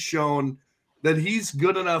think he's shown that he's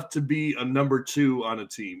good enough to be a number 2 on a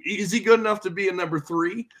team. Is he good enough to be a number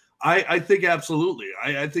 3? I think absolutely.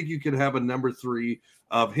 I think you could have a number 3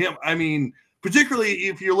 of him. I mean, particularly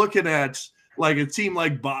if you're looking at like a team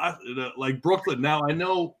like Brooklyn. Now, I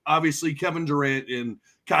know obviously Kevin Durant and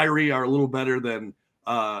Kyrie are a little better than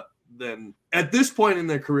at this point in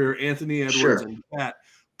their career, Anthony Edwards and Pat.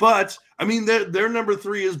 But I mean, their number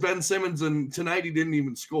 3 is Ben Simmons, and tonight he didn't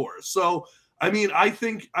even score. So I mean, I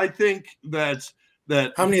think that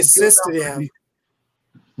how many assists did he have?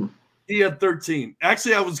 He had 13.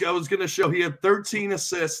 Actually, I was going to show he had 13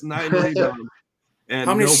 assists, 9 rebounds. And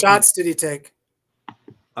how many shots did he take?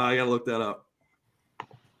 I got to look that up.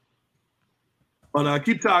 But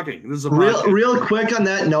keep talking. This is a real quick on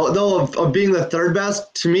that note, though, of being the third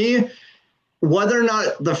best. To me, whether or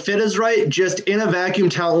not the fit is right, just in a vacuum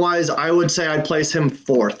talent-wise, I would say I'd place him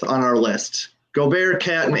 4th on our list. Gobert,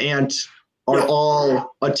 Cat, and Ant are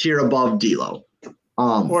all a tier above D'Lo.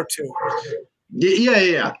 Or 2.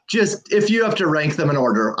 Yeah. Just if you have to rank them in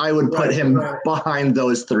order, I would put him behind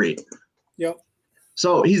those 3. Yep.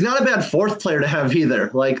 So he's not a bad 4th player to have either.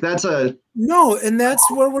 Like no, and that's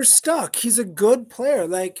where we're stuck. He's a good player.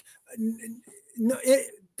 Like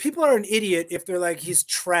people are an idiot if they're like he's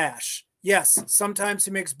trash. Yes, sometimes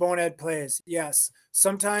he makes bonehead plays. Yes,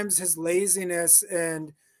 sometimes his laziness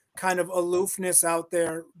and kind of aloofness out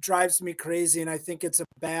there drives me crazy, and I think it's a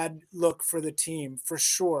bad look for the team for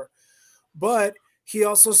sure. But he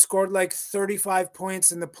also scored like 35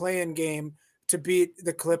 points in the play-in game to beat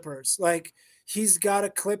the Clippers. Like he's got a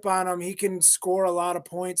clip on him. He can score a lot of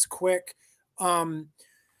points quick. I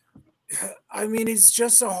mean, he's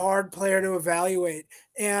just a hard player to evaluate.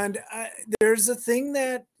 And there's a thing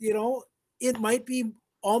that, it might be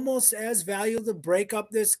almost as valuable to break up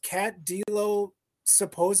this Cat D'Lo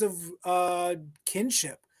supposed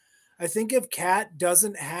kinship. I think if Cat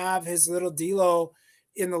doesn't have his little D'Lo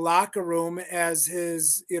in the locker room as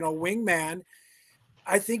his, wingman,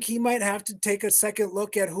 I think he might have to take a second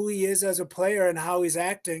look at who he is as a player and how he's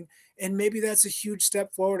acting. And maybe that's a huge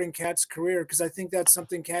step forward in Cat's career, because I think that's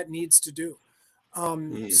something Cat needs to do.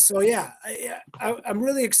 So, yeah, I'm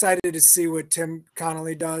really excited to see what Tim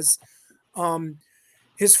Connolly does.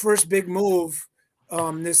 His first big move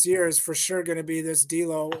this year is for sure going to be this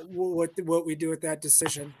D'Lo, what we do with that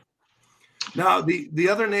decision. Now, the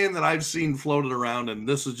other name that I've seen floated around, and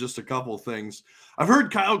this is just a couple of things. I've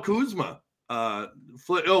heard Kyle Kuzma.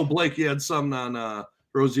 Blake, you had some on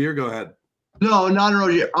Rozier. Go ahead. No, not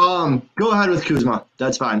Rozier. Go ahead with Kuzma.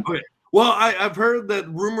 That's fine. Okay. Well, I've heard that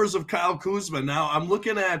rumors of Kyle Kuzma. Now, I'm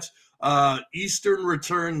looking at Eastern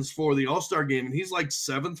returns for the All-Star game, and he's like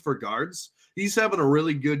 7th for guards. He's having a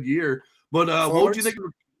really good year. But what would you think?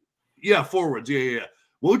 Yeah, forwards. Yeah.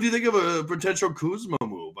 What would you think of a potential Kuzma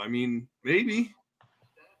move? I mean, maybe.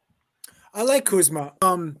 I like Kuzma.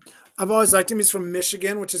 I've always liked him. He's from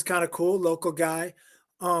Michigan, which is kind of cool, local guy.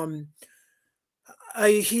 Um,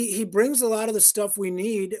 he brings a lot of the stuff we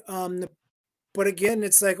need. But again,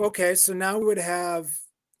 it's like, okay, so now we would have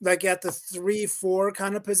like at the 3-4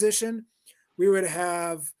 kind of position, we would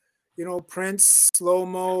have, Prince,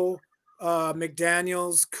 Slow-Mo,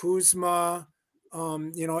 McDaniels, Kuzma,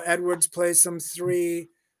 Edwards plays some 3,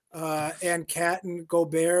 and Cat and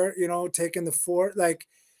Gobert, taking the 4. Like,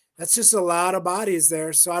 that's just a lot of bodies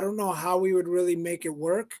there. So I don't know how we would really make it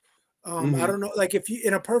work. I don't know, like if you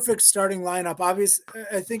in a perfect starting lineup, obviously,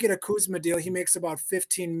 I think in a Kuzma deal, he makes about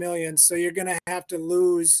 15 million. So you're going to have to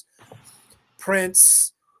lose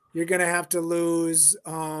Prince. You're going to have to lose,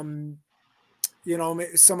 some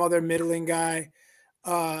other middling guy.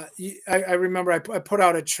 I remember I put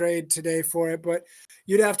out a trade today for it, but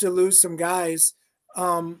you'd have to lose some guys.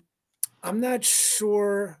 I'm not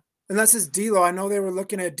sure, unless it's D'Lo. I know they were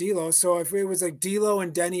looking at D'Lo. So if it was like D'Lo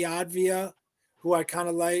and Denny Advia, who I kind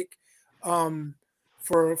of like, for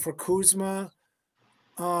Kuzma,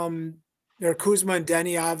 or Kuzma and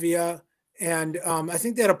Denny Avia, and I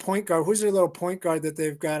think they had a point guard. Who's their little point guard that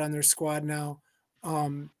they've got on their squad now?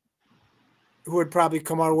 Who would probably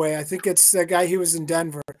come our way? I think it's the guy. He was in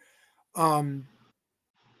Denver. Gary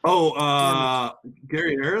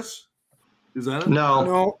Harris? Is that it?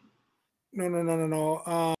 No.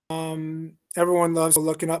 Everyone loves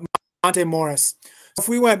looking up Monte Morris. If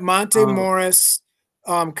we went Monte Morris,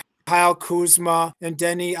 Kyle Kuzma, and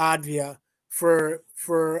Denny Advia for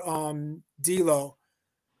D'Lo.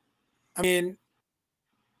 I mean,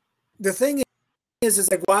 the thing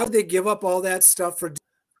is like, why would they give up all that stuff for?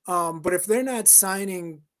 But if they're not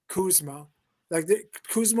signing Kuzma, like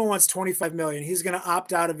Kuzma wants 25 million, he's going to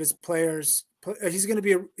opt out of his players. He's going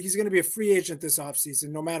to be a free agent this offseason,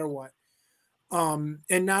 no matter what,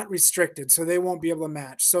 and not restricted, so they won't be able to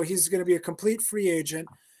match. So he's going to be a complete free agent,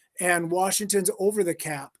 and Washington's over the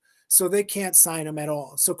cap, so they can't sign him at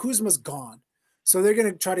all. So Kuzma's gone. So they're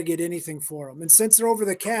going to try to get anything for him. And since they're over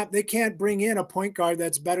the cap, they can't bring in a point guard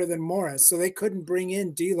that's better than Morris. So they couldn't bring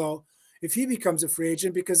in D'Lo if he becomes a free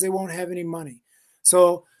agent because they won't have any money.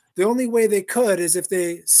 So the only way they could is if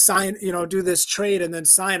they sign, do this trade and then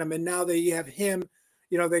sign him. And now they have him,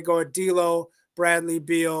 they go at D'Lo, Bradley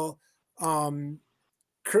Beal, Kristaps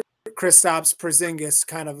Porzingis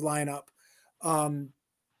kind of lineup. I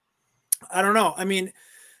don't know. I mean,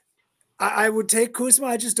 I would take Kuzma.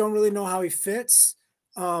 I just don't really know how he fits.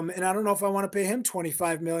 And I don't know if I want to pay him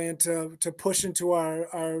 25 million to push into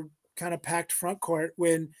our kind of packed front court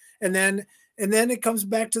and then it comes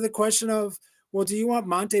back to the question of, well, do you want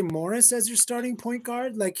Monte Morris as your starting point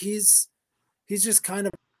guard? Like he's just kind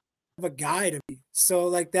of a guy to me. So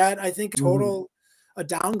like that, I think total a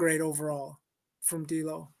downgrade overall from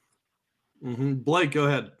D'Lo. Blake, go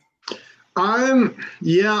ahead. I'm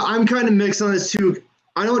kind of mixed on this too.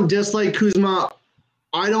 I don't dislike Kuzma.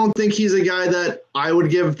 I don't think he's a guy that I would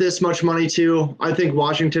give this much money to. I think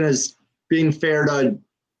Washington is being fair to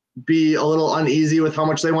be a little uneasy with how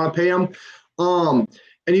much they want to pay him. And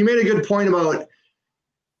you made a good point about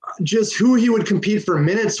just who he would compete for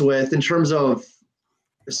minutes with in terms of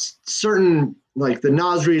certain, like the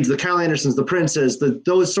Naz Reids, the Kyle Andersons, the Princes,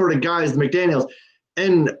 those sort of guys, the McDaniels.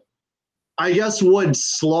 And I guess would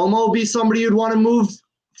Slow-Mo be somebody you'd want to move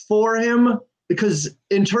for him? Because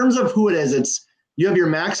in terms of who it is, you have your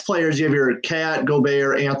max players, you have your Cat,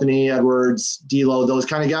 Gobert, Anthony, Edwards, D'Lo, those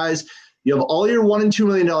kind of guys. You have all your $1 and $2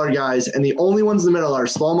 million guys, and the only ones in the middle are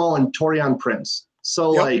Slow-Mo and Taurean Prince.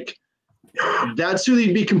 So, that's who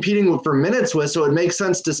they'd be competing for minutes with, so it makes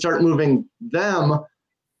sense to start moving them.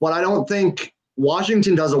 But I don't think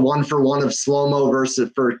Washington does a 1-for-1 of Slow-Mo versus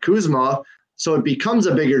for Kuzma, so it becomes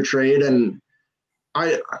a bigger trade. And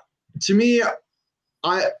I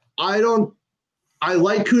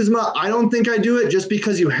like Kuzma. I don't think I do it just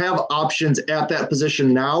because you have options at that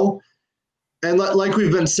position now. And like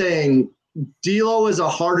we've been saying, D'Lo is a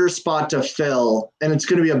harder spot to fill, and it's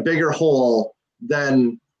going to be a bigger hole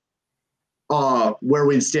than where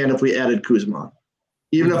we'd stand if we added Kuzma,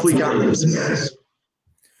 even if we got rid of some guys.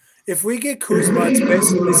 If we get Kuzma, it's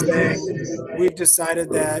basically saying we've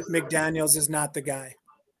decided that McDaniels is not the guy.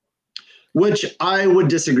 Which I would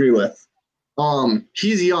disagree with.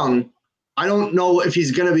 He's young. I don't know if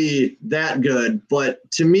he's going to be that good, but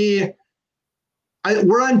to me,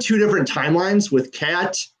 we're on two different timelines with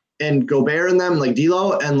Cat and Gobert and them, like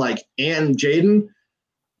D'Lo and Jaden.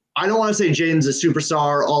 I don't want to say Jaden's a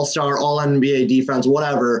superstar, all-star, all-NBA defense,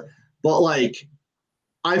 whatever, but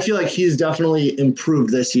I feel like he's definitely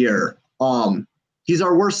improved this year. He's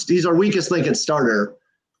our weakest link at starter,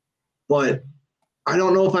 but I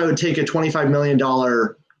don't know if I would take a $25 million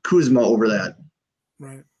Kuzma over that.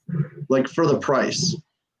 Right. Like for the price.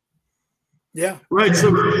 Yeah. Right.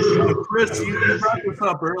 So, Chris, you brought this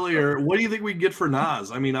up earlier. What do you think we get for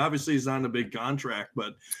Nas? I mean, obviously he's on a big contract,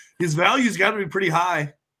 but his value's got to be pretty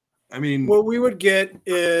high. I mean, what we would get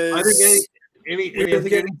is I think any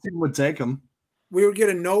team would take him. We would get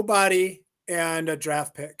a nobody and a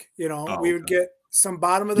draft pick. You know, we would get some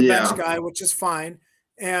bottom of the bench guy, which is fine,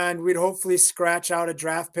 and we'd hopefully scratch out a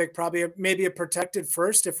draft pick, probably maybe a protected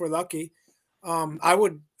first if we're lucky.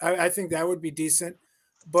 I think that would be decent.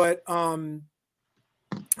 But I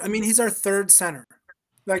mean, he's our third center.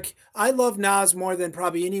 Like, I love Nas more than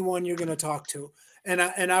probably anyone you're going to talk to, and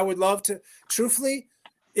I would love to. Truthfully,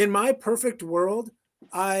 in my perfect world,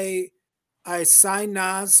 I sign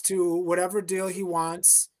Nas to whatever deal he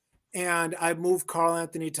wants, and I move Karl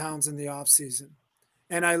Anthony Towns in the offseason,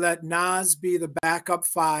 and I let Nas be the backup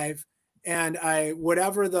 5, and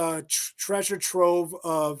whatever the treasure trove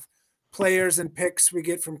of players and picks we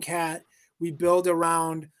get from Cat. We build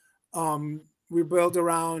around Anthony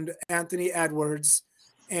Edwards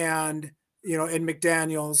and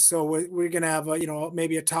McDaniels. So we're going to have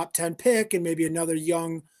maybe a top 10 pick and maybe another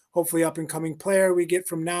young, hopefully up and coming player we get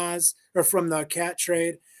from Nas or from the Cat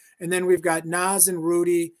trade. And then we've got Nas and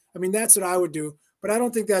Rudy. I mean, that's what I would do, but I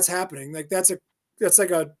don't think that's happening. Like that's like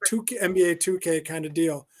a NBA 2K kind of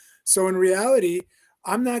deal. So in reality,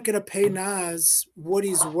 I'm not going to pay Nas what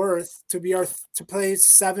he's worth to play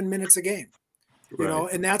 7 minutes a game,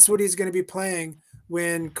 and that's what he's going to be playing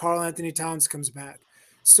when Karl Anthony Towns comes back.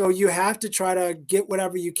 So you have to try to get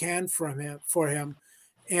whatever you can for him.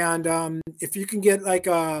 And if you can get like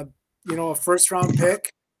a first round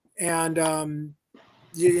pick and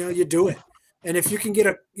you do it. And if you can get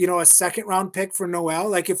a second round pick for Noel,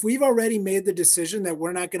 like if we've already made the decision that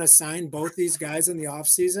we're not going to sign both these guys in the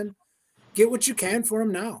offseason, get what you can for him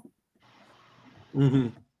now. Mm-hmm.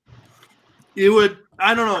 It would,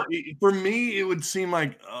 I don't know. For me, it would seem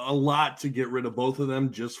like a lot to get rid of both of them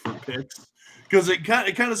just for picks. Because it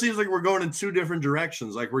kind of seems like we're going in two different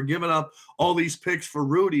directions. Like we're giving up all these picks for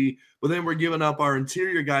Rudy, but then we're giving up our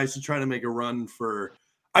interior guys to try to make a run for.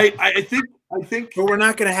 I think. But we're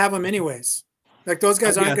not going to have them anyways. Like those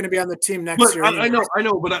guys aren't going to be on the team next year. I know,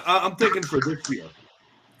 but I'm thinking for this year.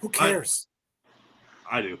 Who cares?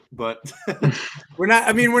 I do, but we're not.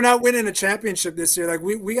 I mean, we're not winning a championship this year. Like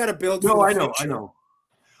we got to build. No, I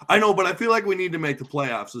know, but I feel like we need to make the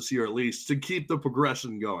playoffs this year at least to keep the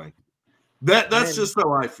progression going. That's just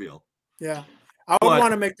how I feel. Yeah, I would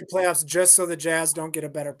want to make the playoffs just so the Jazz don't get a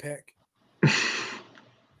better pick.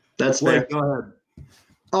 That's fair. Go ahead.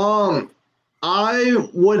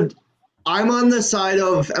 I'm on the side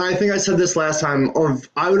of, and I think I said this last time, of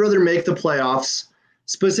I would rather make the playoffs.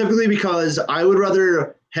 Specifically because I would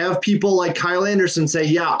rather have people like Kyle Anderson say,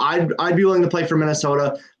 yeah, I'd be willing to play for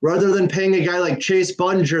Minnesota rather than paying a guy like Chase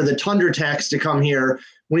Budinger the Tundra tax to come here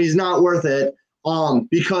when he's not worth it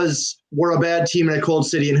because we're a bad team in a cold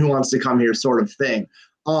city and who wants to come here sort of thing.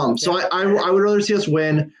 So I would rather see us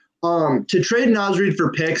win. To trade Naz Reid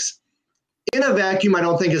for picks in a vacuum, I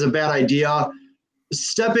don't think is a bad idea.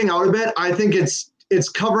 Stepping out a bit, I think it's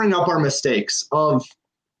covering up our mistakes of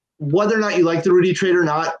whether or not you like the Rudy trade or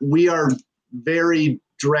not, we are very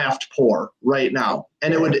draft poor right now.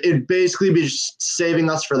 And it basically be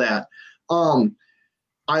saving us for that.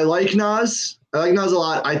 I like Nas. I like Nas a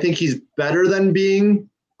lot. I think he's better than being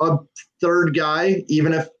a third guy,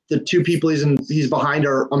 even if the two people he's behind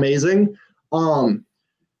are amazing.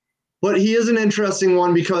 But he is an interesting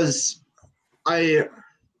one because I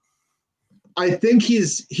think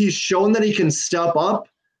he's shown that he can step up.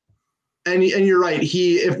 And you're right.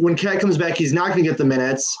 When Cat comes back, he's not going to get the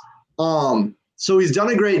minutes. So he's done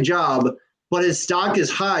a great job, but his stock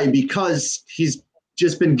is high because he's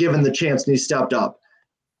just been given the chance and he stepped up.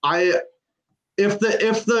 If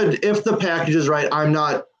the package is right, I'm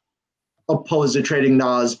not opposed to trading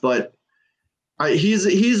Nas, but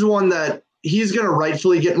he's one that he's going to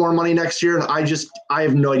rightfully get more money next year, and I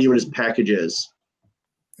have no idea what his package is.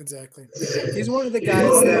 Exactly. He's one of the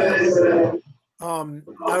guys that.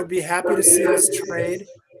 I would be happy to see us trade,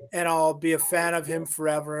 and I'll be a fan of him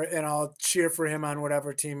forever, and I'll cheer for him on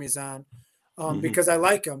whatever team he's on because I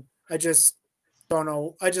like him. I just don't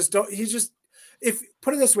know. Put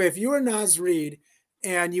it this way, if you were Naz Reid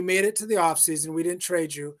and you made it to the offseason, we didn't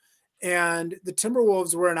trade you, and the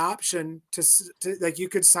Timberwolves were an option to like you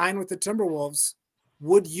could sign with the Timberwolves,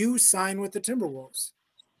 would you sign with the Timberwolves?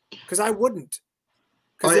 Because I wouldn't.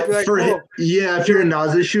 If you're in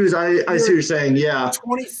Naz's shoes, I see what you're saying. Yeah,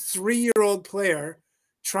 23-year-old player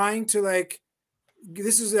trying to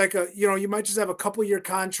this is like you might just have a couple year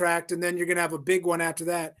contract and then you're going to have a big one after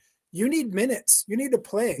that. You need minutes. You need to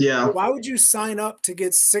play. Yeah. Why would you sign up to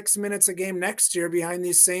get 6 minutes a game next year behind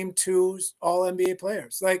these same two all NBA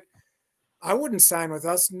players? Like, I wouldn't sign with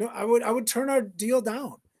us. No, I would turn our deal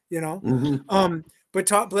down,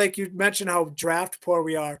 But Blake, you mentioned how draft poor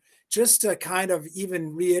we are. Just to kind of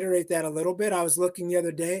even reiterate that a little bit, I was looking the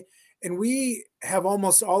other day, and we have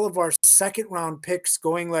almost all of our second round picks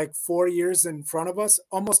going like 4 years in front of us.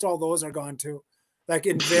 Almost all those are gone too, like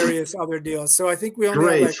in various other deals. So I think we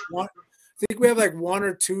only have like one. I think we have like 1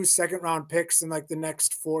 or 2 second round picks in like the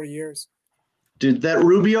next 4 years. Dude, that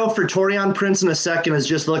Rubio for Taurean Prince in a second is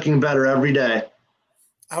just looking better every day.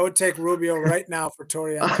 I would take Rubio right now for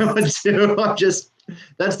Taurean. I would too.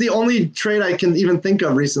 That's the only trade I can even think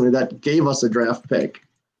of recently that gave us a draft pick.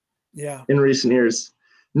 Yeah. In recent years.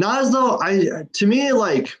 Not as though to me,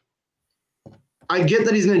 like, I get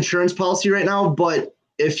that he's an insurance policy right now, but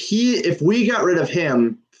if we got rid of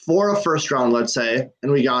him for a first round, let's say,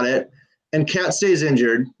 and we got it, and Cat stays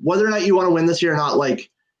injured, whether or not you want to win this year or not, like,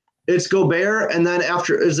 it's Gobert, and then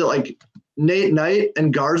after, is it like Nate Knight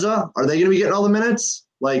and Garza? Are they going to be getting all the minutes?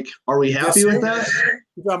 Like, are we happy with that?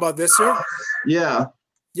 You talking about this year? Yeah.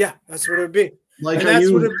 Yeah, that's what it would be. Like, and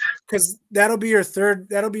that's what because that'll be your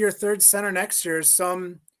third center next year.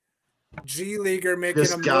 Some G leaguer making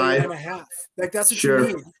 $1.5 million. Like, that's what you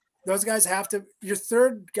need. Those guys have to. Your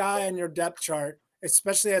third guy on your depth chart,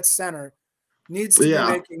 especially at center, needs to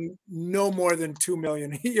be making no more than $2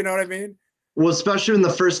 million. You know what I mean? Well, especially when the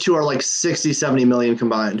first two are like 60, 70 million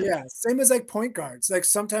combined. Yeah, same as like point guards. Like,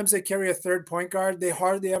 sometimes they carry a third point guard. They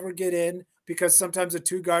hardly ever get in because sometimes a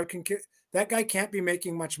 2 guard can. That guy can't be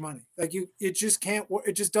making much money. Like, it just can't.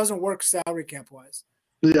 It just doesn't work salary cap wise.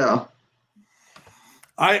 Yeah.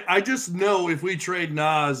 I just know if we trade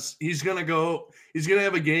Nas, he's gonna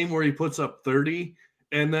have a game where he puts up 30,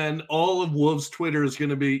 and then all of Wolves Twitter is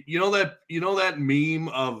gonna be that meme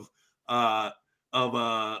of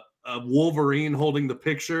Wolverine holding the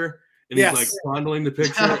picture and he's like fondling the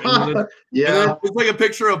picture. And then it's like a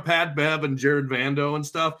picture of Pat Bev and Jared Vando and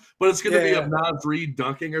stuff, but it's gonna be of Nas Reed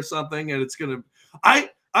dunking or something, and it's gonna.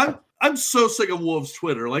 I'm so sick of Wolves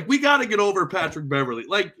Twitter. Like, we got to get over Patrick Beverley.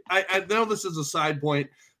 Like, I know this is a side point,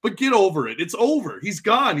 but get over it. It's over. He's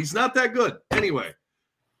gone. He's not that good. Anyway,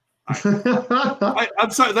 I'm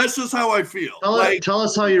sorry. That's just how I feel. Tell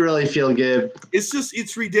us how you really feel, Gabe.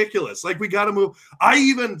 It's ridiculous. Like, we got to move.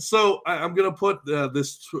 I'm going to put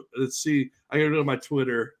this. Let's see. I got to go to my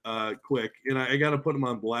Twitter quick, and I got to put him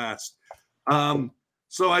on blast.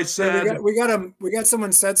 So I said we got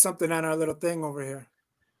someone said something on our little thing over here.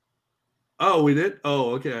 Oh, we did?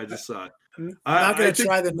 Oh, okay. I just saw it. I'm not going to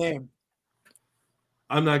try the name.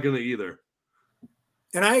 I'm not going to either.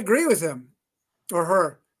 And I agree with him or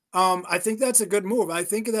her. I think that's a good move. I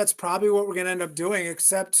think that's probably what we're going to end up doing,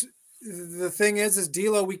 except the thing is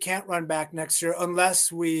D'Lo, we can't run back next year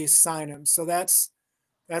unless we sign him. So that's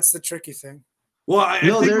the tricky thing. Well,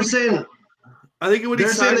 they're saying they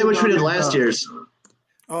wish we did last year's.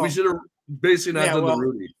 We should have basically not done the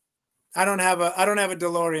Rudy. I don't have a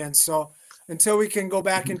DeLorean, so until we can go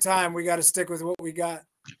back in time, we got to stick with what we got.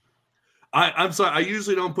 I'm sorry. I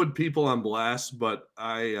usually don't put people on blast, but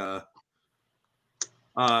I'm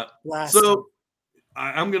gonna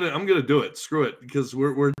do it. Screw it, because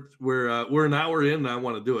we're an hour in and I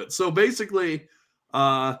want to do it. So basically,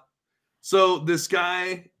 so this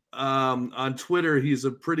guy on Twitter, he's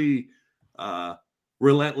a pretty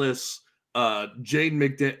relentless Jane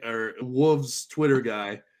McDaniel or Wolves Twitter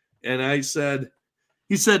guy, and he said,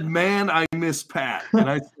 "Man, I miss Pat." And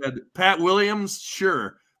I said, "Pat Williams,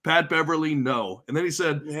 sure. Pat Beverley, no." And then he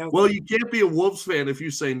said, "Well, you can't be a Wolves fan if you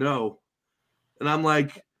say no." And I'm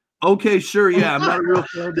like, "Okay, sure, yeah. I'm not a real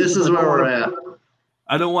fan." This is where we're at.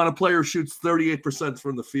 I don't want a player who shoots 38%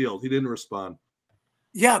 from the field. He didn't respond.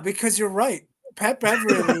 Yeah, because you're right. Pat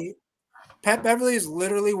Beverley is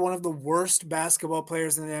literally one of the worst basketball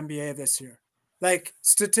players in the NBA this year. Like,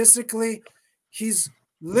 statistically, he's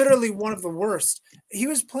literally one of the worst. He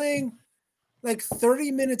was playing like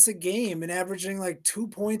 30 minutes a game and averaging like 2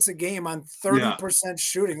 points a game on 30%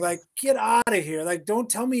 shooting. Like, get out of here. Like, don't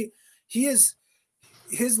tell me his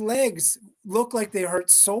legs look like they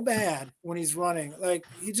hurt so bad when he's running. Like,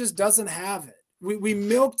 he just doesn't have it. We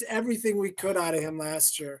milked everything we could out of him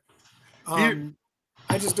last year. I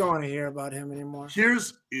just don't want to hear about him anymore.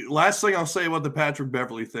 Here's last thing I'll say about the Patrick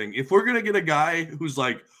Beverley thing. If we're going to get a guy who's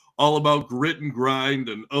like all about grit and grind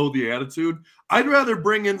and the attitude, I'd rather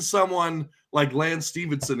bring in someone like Lance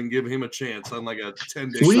Stevenson and give him a chance on like a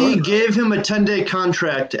 10-day We gave him a 10-day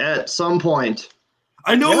contract at some point.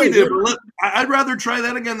 I know Yeah, we he did, did. but I'd rather try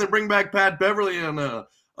that again than bring back Pat Beverly on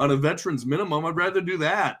a veterans minimum. I'd rather do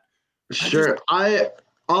that. Sure.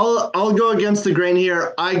 I'll go against the grain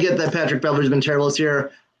here. I get that Patrick Beverly's been terrible this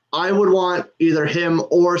year. I would want either him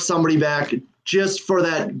or somebody back just for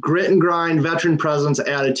that grit and grind, veteran presence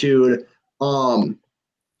attitude.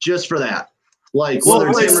 Just for that. Like Well, whether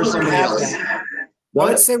it's him or we somebody have else. that. I What?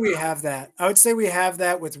 would say we have that. I would say we have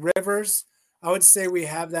that with Rivers. I would say we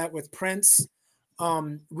have that with Prince.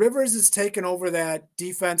 Rivers has taken over that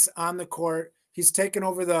defense on the court. He's taken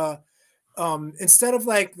over the instead of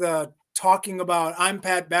like the talking about I'm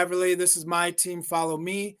Pat Beverly, this is my team, follow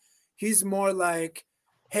me. He's more like,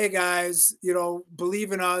 hey guys,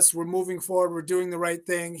 believe in us. We're moving forward. We're doing the right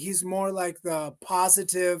thing. He's more like the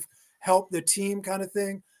positive, help the team kind of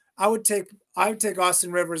thing. I would take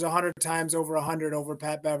Austin Rivers 100 times over 100 over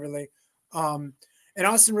Pat Beverly. And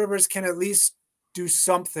Austin Rivers can at least do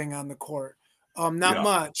something on the court. Not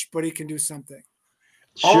much, but he can do something.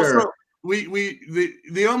 Sure. Also,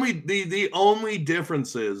 the only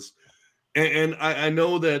difference is, and I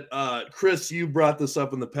know that Chris, you brought this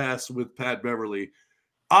up in the past with Pat Beverly.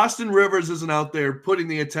 Austin Rivers isn't out there putting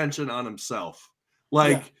the attention on himself.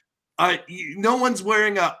 Like, no one's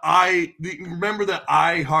wearing remember the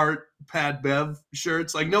I Heart Pat Bev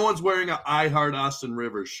shirts? Like, no one's wearing a I Heart Austin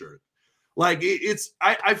Rivers shirt. Like,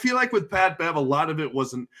 I feel like with Pat Bev, a lot of it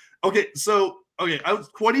wasn't okay. So,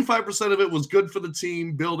 25% of it was good for the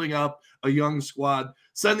team, building up a young squad.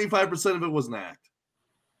 75% of it was an act.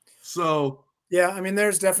 So, yeah, I mean,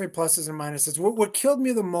 there's definitely pluses and minuses. What killed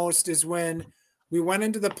me the most is when we went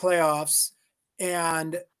into the playoffs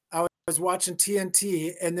and I was watching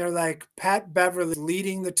TNT and they're like, Pat Beverly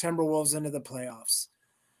leading the Timberwolves into the playoffs.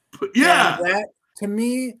 yeah. And that, to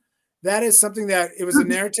me, that is something that it was a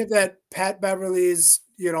narrative that Pat Beverly's,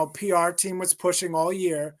 PR team was pushing all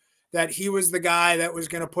year, that he was the guy that was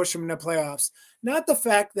going to push him into playoffs. Not the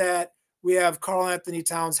fact that we have Karl Anthony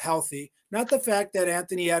Towns healthy, not the fact that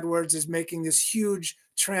Anthony Edwards is making this huge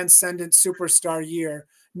transcendent superstar year.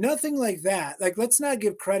 Nothing like that. Like, let's not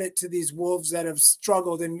give credit to these Wolves that have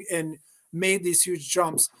struggled and made these huge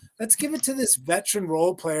jumps. Let's give it to this veteran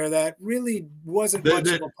role player that really wasn't much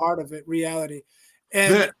of a part of it, reality.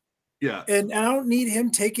 And and I don't need him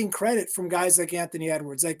taking credit from guys like Anthony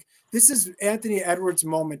Edwards. Like, this is Anthony Edwards'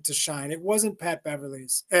 moment to shine. It wasn't Pat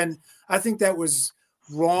Beverly's. And I think that was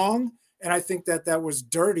wrong. And I think that was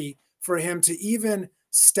dirty for him to even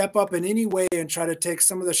step up in any way and try to take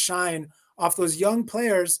some of the shine off those young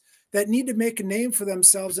players that need to make a name for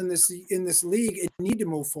themselves in this league and need to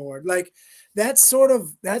move forward. Like, that sort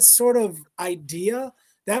of idea,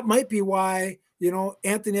 that might be why,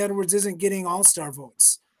 Anthony Edwards isn't getting all-star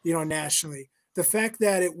votes, nationally. The fact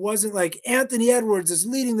that it wasn't like Anthony Edwards is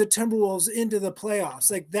leading the Timberwolves into the playoffs.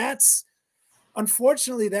 Like,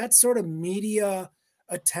 unfortunately, that sort of media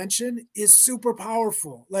attention is super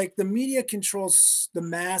powerful. Like, the media controls the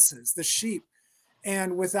masses, the sheep.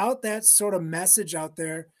 And without that sort of message out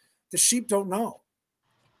there, the sheep don't know.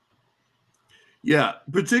 Yeah,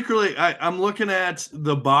 particularly I'm looking at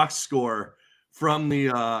the box score from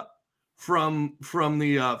the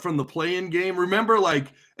play-in game. Remember, like,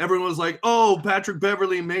 everyone was like, "Oh, Patrick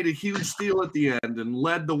Beverly made a huge steal at the end and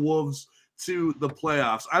led the Wolves to the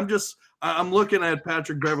playoffs." I'm looking at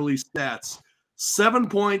Patrick Beverly's stats: 7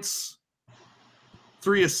 points,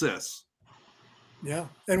 3 assists. Yeah.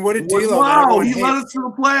 And what did D'Lo? Wow, he led us to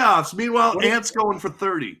the playoffs. Meanwhile, Ant's going for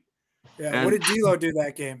 30. Yeah. What did D'Lo do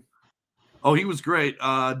that game? Oh, he was great.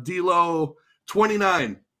 D'Lo,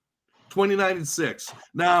 29 and 6.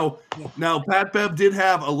 Now Pat Bev did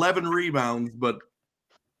have 11 rebounds, but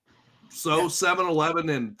 7, 11,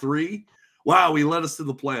 and 3. Wow, he led us to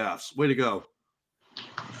the playoffs. Way to go.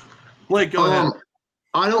 Blake, go ahead.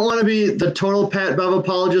 I don't want to be the total Pat Bev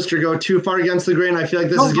apologist or go too far against the grain. I feel like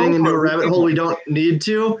this is getting into a rabbit hole we don't need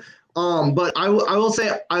to. But I will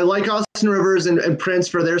say I like Austin Rivers and Prince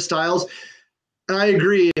for their styles. And I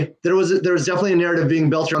agree. There was definitely a narrative being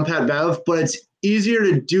built around Pat Bev, but it's easier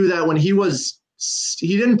to do that when he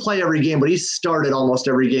didn't play every game, but he started almost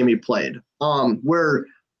every game he played. Where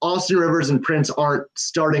Austin Rivers and Prince aren't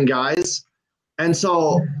starting guys. And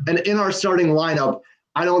in our starting lineup,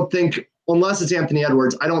 I don't think, unless it's Anthony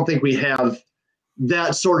Edwards, I don't think we have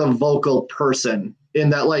that sort of vocal person in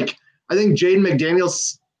that. Like, I think Jaden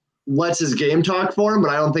McDaniels lets his game talk for him, but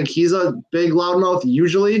I don't think he's a big loudmouth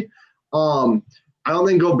usually. I don't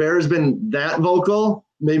think Gobert has been that vocal,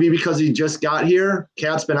 maybe because he just got here.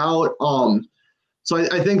 Cat's been out. So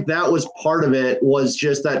I think that was part of it, was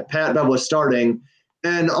just that Pat Bev was starting.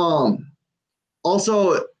 And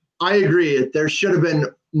also, I agree, there should have been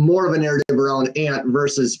more of a narrative around Ant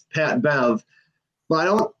versus Pat Bev.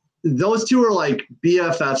 but those two were like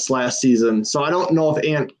BFFs last season, so I don't know if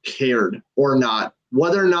Ant cared or not.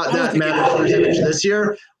 Whether or not that mattered for his image this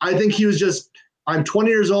year, I think he was just, I'm 20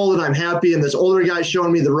 years old and I'm happy, and this older guy's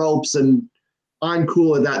showing me the ropes, and I'm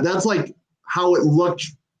cool with that. That's like how it looked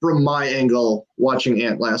from my angle watching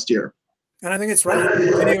Ant last year. And I think it's right.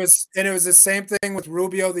 And it was the same thing with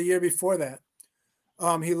Rubio the year before that.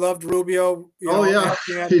 He loved Rubio.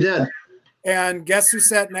 He did. And guess who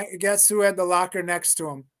had the locker next to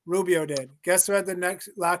him? Rubio did. Guess who had the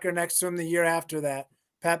locker next to him the year after that?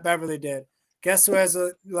 Pat Beverly did. Guess who has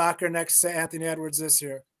a locker next to Anthony Edwards this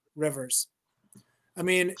year? Rivers. I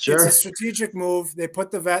mean, It's a strategic move. They put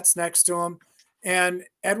the vets next to him, and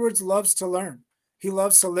Edwards loves to learn. He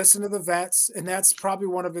loves to listen to the vets, and that's probably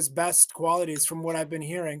one of his best qualities from what I've been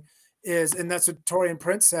hearing and that's what Taurean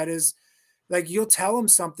Prince said, is like, you'll tell him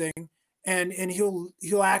something and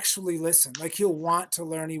he'll actually listen. Like, he'll want to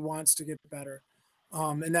learn. He wants to get better.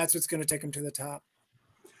 And that's what's going to take him to the top.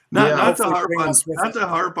 Not to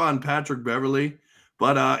harp on Patrick Beverly,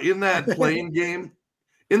 but in that playing game,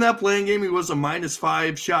 he was a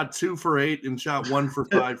 -5, shot 2 for 8, and shot 1 for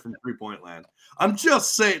 5 from 3-point land. I'm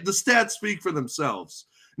just saying, the stats speak for themselves.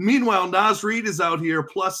 Meanwhile, Naz Reid is out here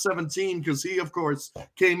 +17 because he, of course,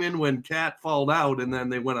 came in when Cat fouled out, and then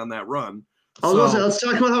they went on that run. Let's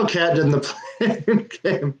talk about how Cat did in the playing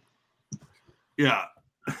game. Yeah,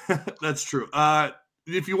 that's true.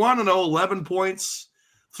 If you want to know, 11 points,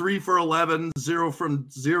 3 for 11, 0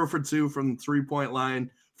 for 2 from the 3-point line,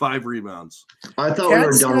 5 rebounds. I thought we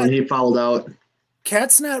were done when he fouled out.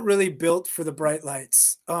 Cat's not really built for the bright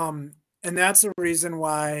lights. And that's a reason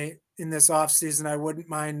why in this offseason I wouldn't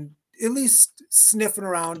mind at least sniffing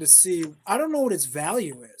around to see. I don't know what its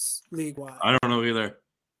value is league-wide. I don't know either.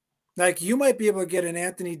 Like, you might be able to get an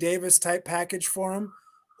Anthony Davis type package for him,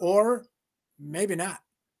 or maybe not.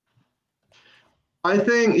 I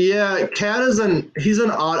think, Cat he's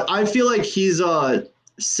an odd. I feel like he's a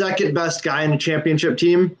second best guy in a championship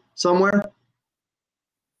team somewhere.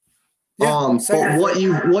 Yeah, but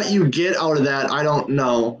what you get out of that, I don't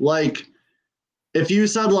know. Like, if you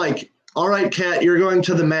said like, all right, Cat, you're going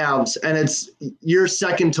to the Mavs, and you're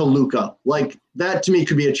second to Luka, like, that to me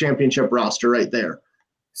could be a championship roster right there.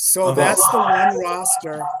 So that's the one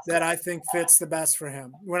roster that I think fits the best for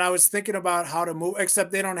him. When I was thinking about how to move,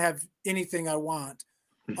 except they don't have anything I want.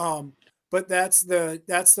 But that's the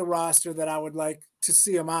roster that I would like to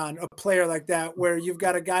see him on, a player like that, where you've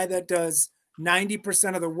got a guy that does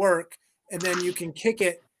 90% of the work, and then you can kick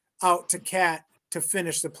it out to Cat to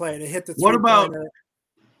finish the play, to hit the three-pointer. What about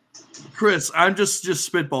Chris? I'm just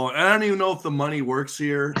spitballing. I don't even know if the money works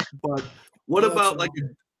here, but what about like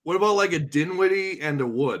a Dinwiddie and a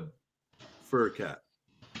Wood for a Cat?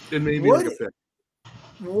 And maybe Wood, like a pick.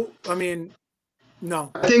 Well, I mean,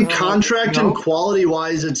 no. I think contract and quality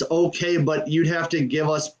wise, it's okay, but you'd have to give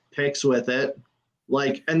us picks with it.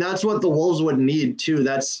 Like, and that's what the Wolves would need too.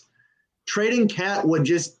 That's trading Cat would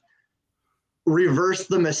just reverse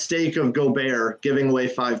the mistake of Gobert giving away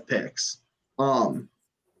 5 picks. I'm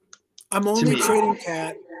only trading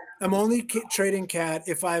Cat. I'm only trading Cat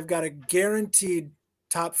if I've got a guaranteed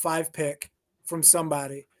top 5 pick from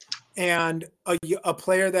somebody, and a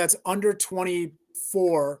player that's under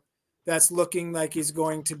 24 that's looking like he's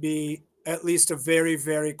going to be at least a very,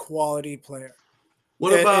 very quality player.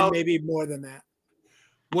 And maybe more than that?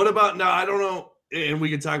 What about now? I don't know, and we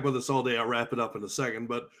can talk about this all day. I'll wrap it up in a second.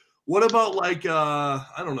 But what about like I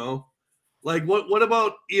don't know, like what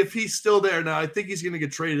about if he's still there now? I think he's going to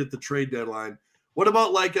get traded at the trade deadline. What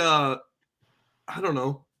about like I don't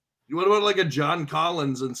know. What about like a John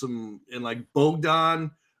Collins and like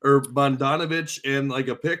Bogdan or Bogdanovic and like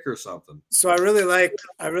a pick or something? So I really like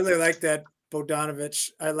that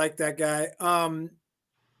Bogdanovic. I like that guy.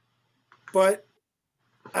 But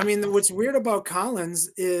I mean, what's weird about Collins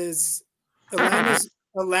is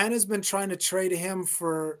Atlanta's been trying to trade him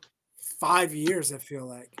for 5 years, I feel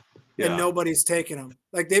like. Yeah. And nobody's taken him.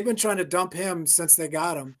 Like, they've been trying to dump him since they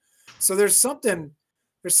got him. So there's something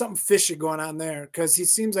fishy going on there, because he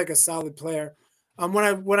seems like a solid player. When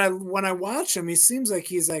I watch him, he seems like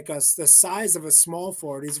he's like the size of a small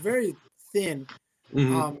forward. He's very thin.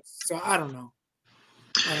 Mm-hmm. So I don't know.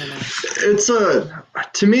 It's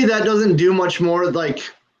to me, that doesn't do much more. Like,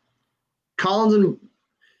 Collins and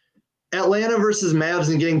Atlanta versus Mavs,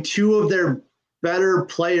 and getting 2 of their better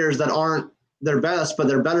players that aren't their best, but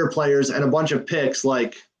they're better players, and a bunch of picks.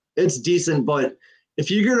 Like, it's decent, but if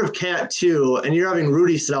you get rid of Cat too, and you're having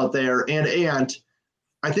Rudy sit out there and Ant,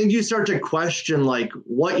 I think you start to question like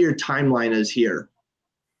what your timeline is here.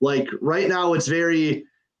 Like, right now, it's very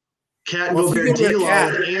Cat Gobert D-Lo.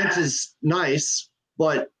 Ant is nice,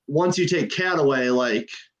 but once you take Cat away, like,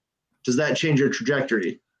 does that change your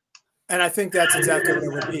trajectory? And I think that's exactly what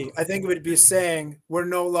it would be. I think it would be saying we're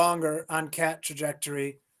no longer on Cat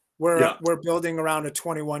trajectory. We're building around a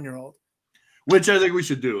 21-year-old. Which I think we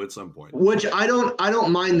should do at some point. Which I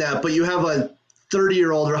don't mind that, but you have a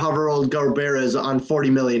 30-year-old or however old Gobert is on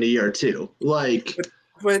 $40 million a year too. Like,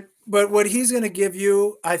 but what he's going to give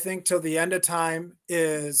you, I think, till the end of time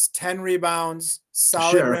is 10 rebounds,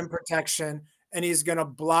 solid rim protection, and he's going to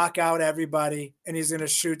block out everybody, and he's going to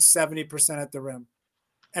shoot 70% at the rim.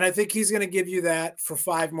 And I think he's going to give you that for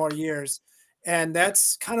 5 more years. And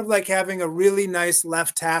that's kind of like having a really nice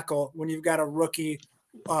left tackle when you've got a rookie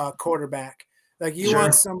quarterback. Like you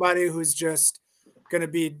want somebody who's just going to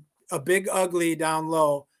be a big ugly down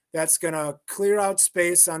low that's going to clear out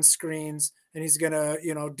space on screens, and he's going to,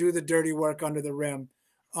 do the dirty work under the rim.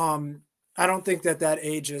 I don't think that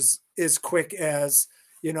ages as quick as,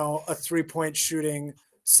 a 3-point shooting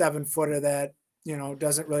 7-footer that,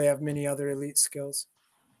 doesn't really have many other elite skills.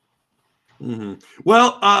 Mm-hmm.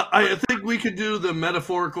 Well, I think we could do the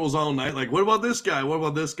metaphoricals all night. Like, what about this guy? What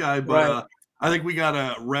about this guy? But I think we got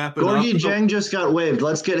to wrap it up. Gorgui Dieng just got waived.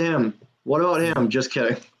 Let's get him. What about him? Just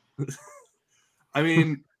kidding. I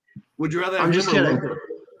mean, would you rather have I'm just kidding.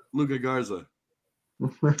 Luka Garza?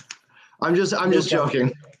 I'm just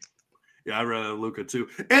joking. Yeah, I'd rather have Luka too.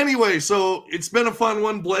 Anyway, so it's been a fun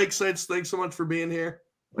one. Blake, thanks so much for being here.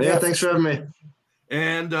 Yeah, thanks for having me.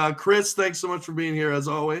 And Chris, thanks so much for being here as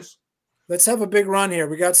always. Let's have a big run here.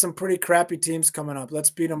 We got some pretty crappy teams coming up. Let's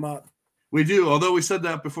beat them up. We do, although we said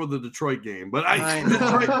that before the Detroit game. But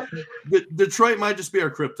Detroit might just be our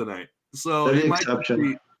kryptonite. So it might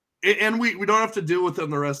be, and we don't have to deal with them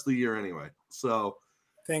the rest of the year anyway. So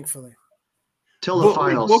thankfully. Till the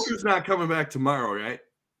finals. Booker's not coming back tomorrow, right?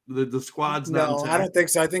 The squad's not intact. No, I don't think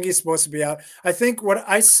so. I think he's supposed to be out. I think what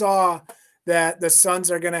I saw that the Suns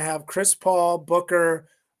are going to have Chris Paul, Booker,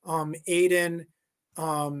 Aiden,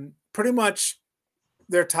 pretty much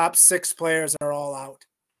their top 6 players are all out.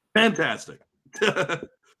 Fantastic.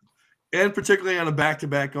 And particularly on a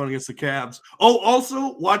back-to-back going against the Cavs. Oh,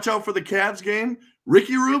 also, watch out for the Cavs game.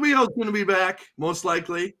 Ricky Rubio's going to be back, most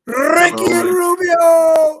likely. Ricky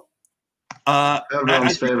Rubio!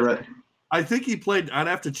 Everyone's favorite. I think he played. I'd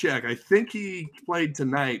have to check. I think he played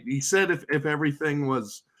tonight. He said if everything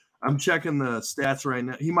was – I'm checking the stats right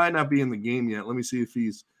now. He might not be in the game yet. Let me see if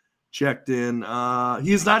he's checked in.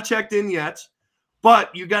 He's not checked in yet,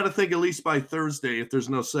 but you got to think at least by Thursday if there's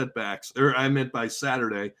no setbacks. Or I meant by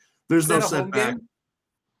Saturday. There's no setback.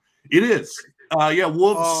 It is.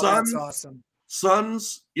 Wolves, Suns. That's awesome.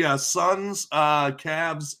 Suns,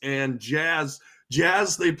 Cavs, and Jazz.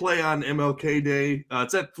 Jazz, they play on MLK Day.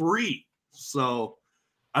 It's at 3. So,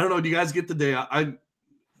 I don't know. Do you guys get the day off?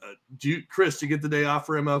 Chris, do you get the day off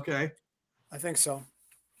for MLK? I think so.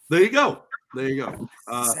 There you go.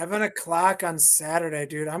 7 o'clock on Saturday,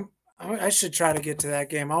 dude. I should try to get to that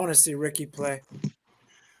game. I want to see Ricky play.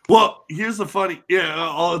 Well, here's the funny. Yeah,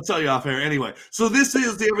 I'll tell you off air anyway. So this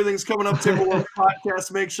is the Everything's Coming Up Timberwolves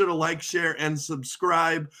podcast. Make sure to like, share, and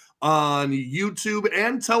subscribe on YouTube,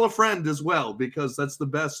 and tell a friend as well, because that's the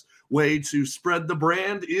best way to spread the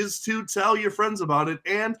brand is to tell your friends about it.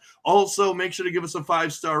 And also make sure to give us a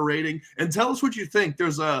 5-star rating and tell us what you think.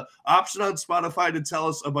 There's a option on Spotify to tell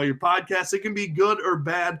us about your podcast. It can be good or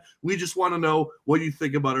bad. We just want to know what you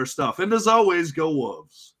think about our stuff. And as always, go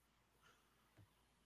Wolves.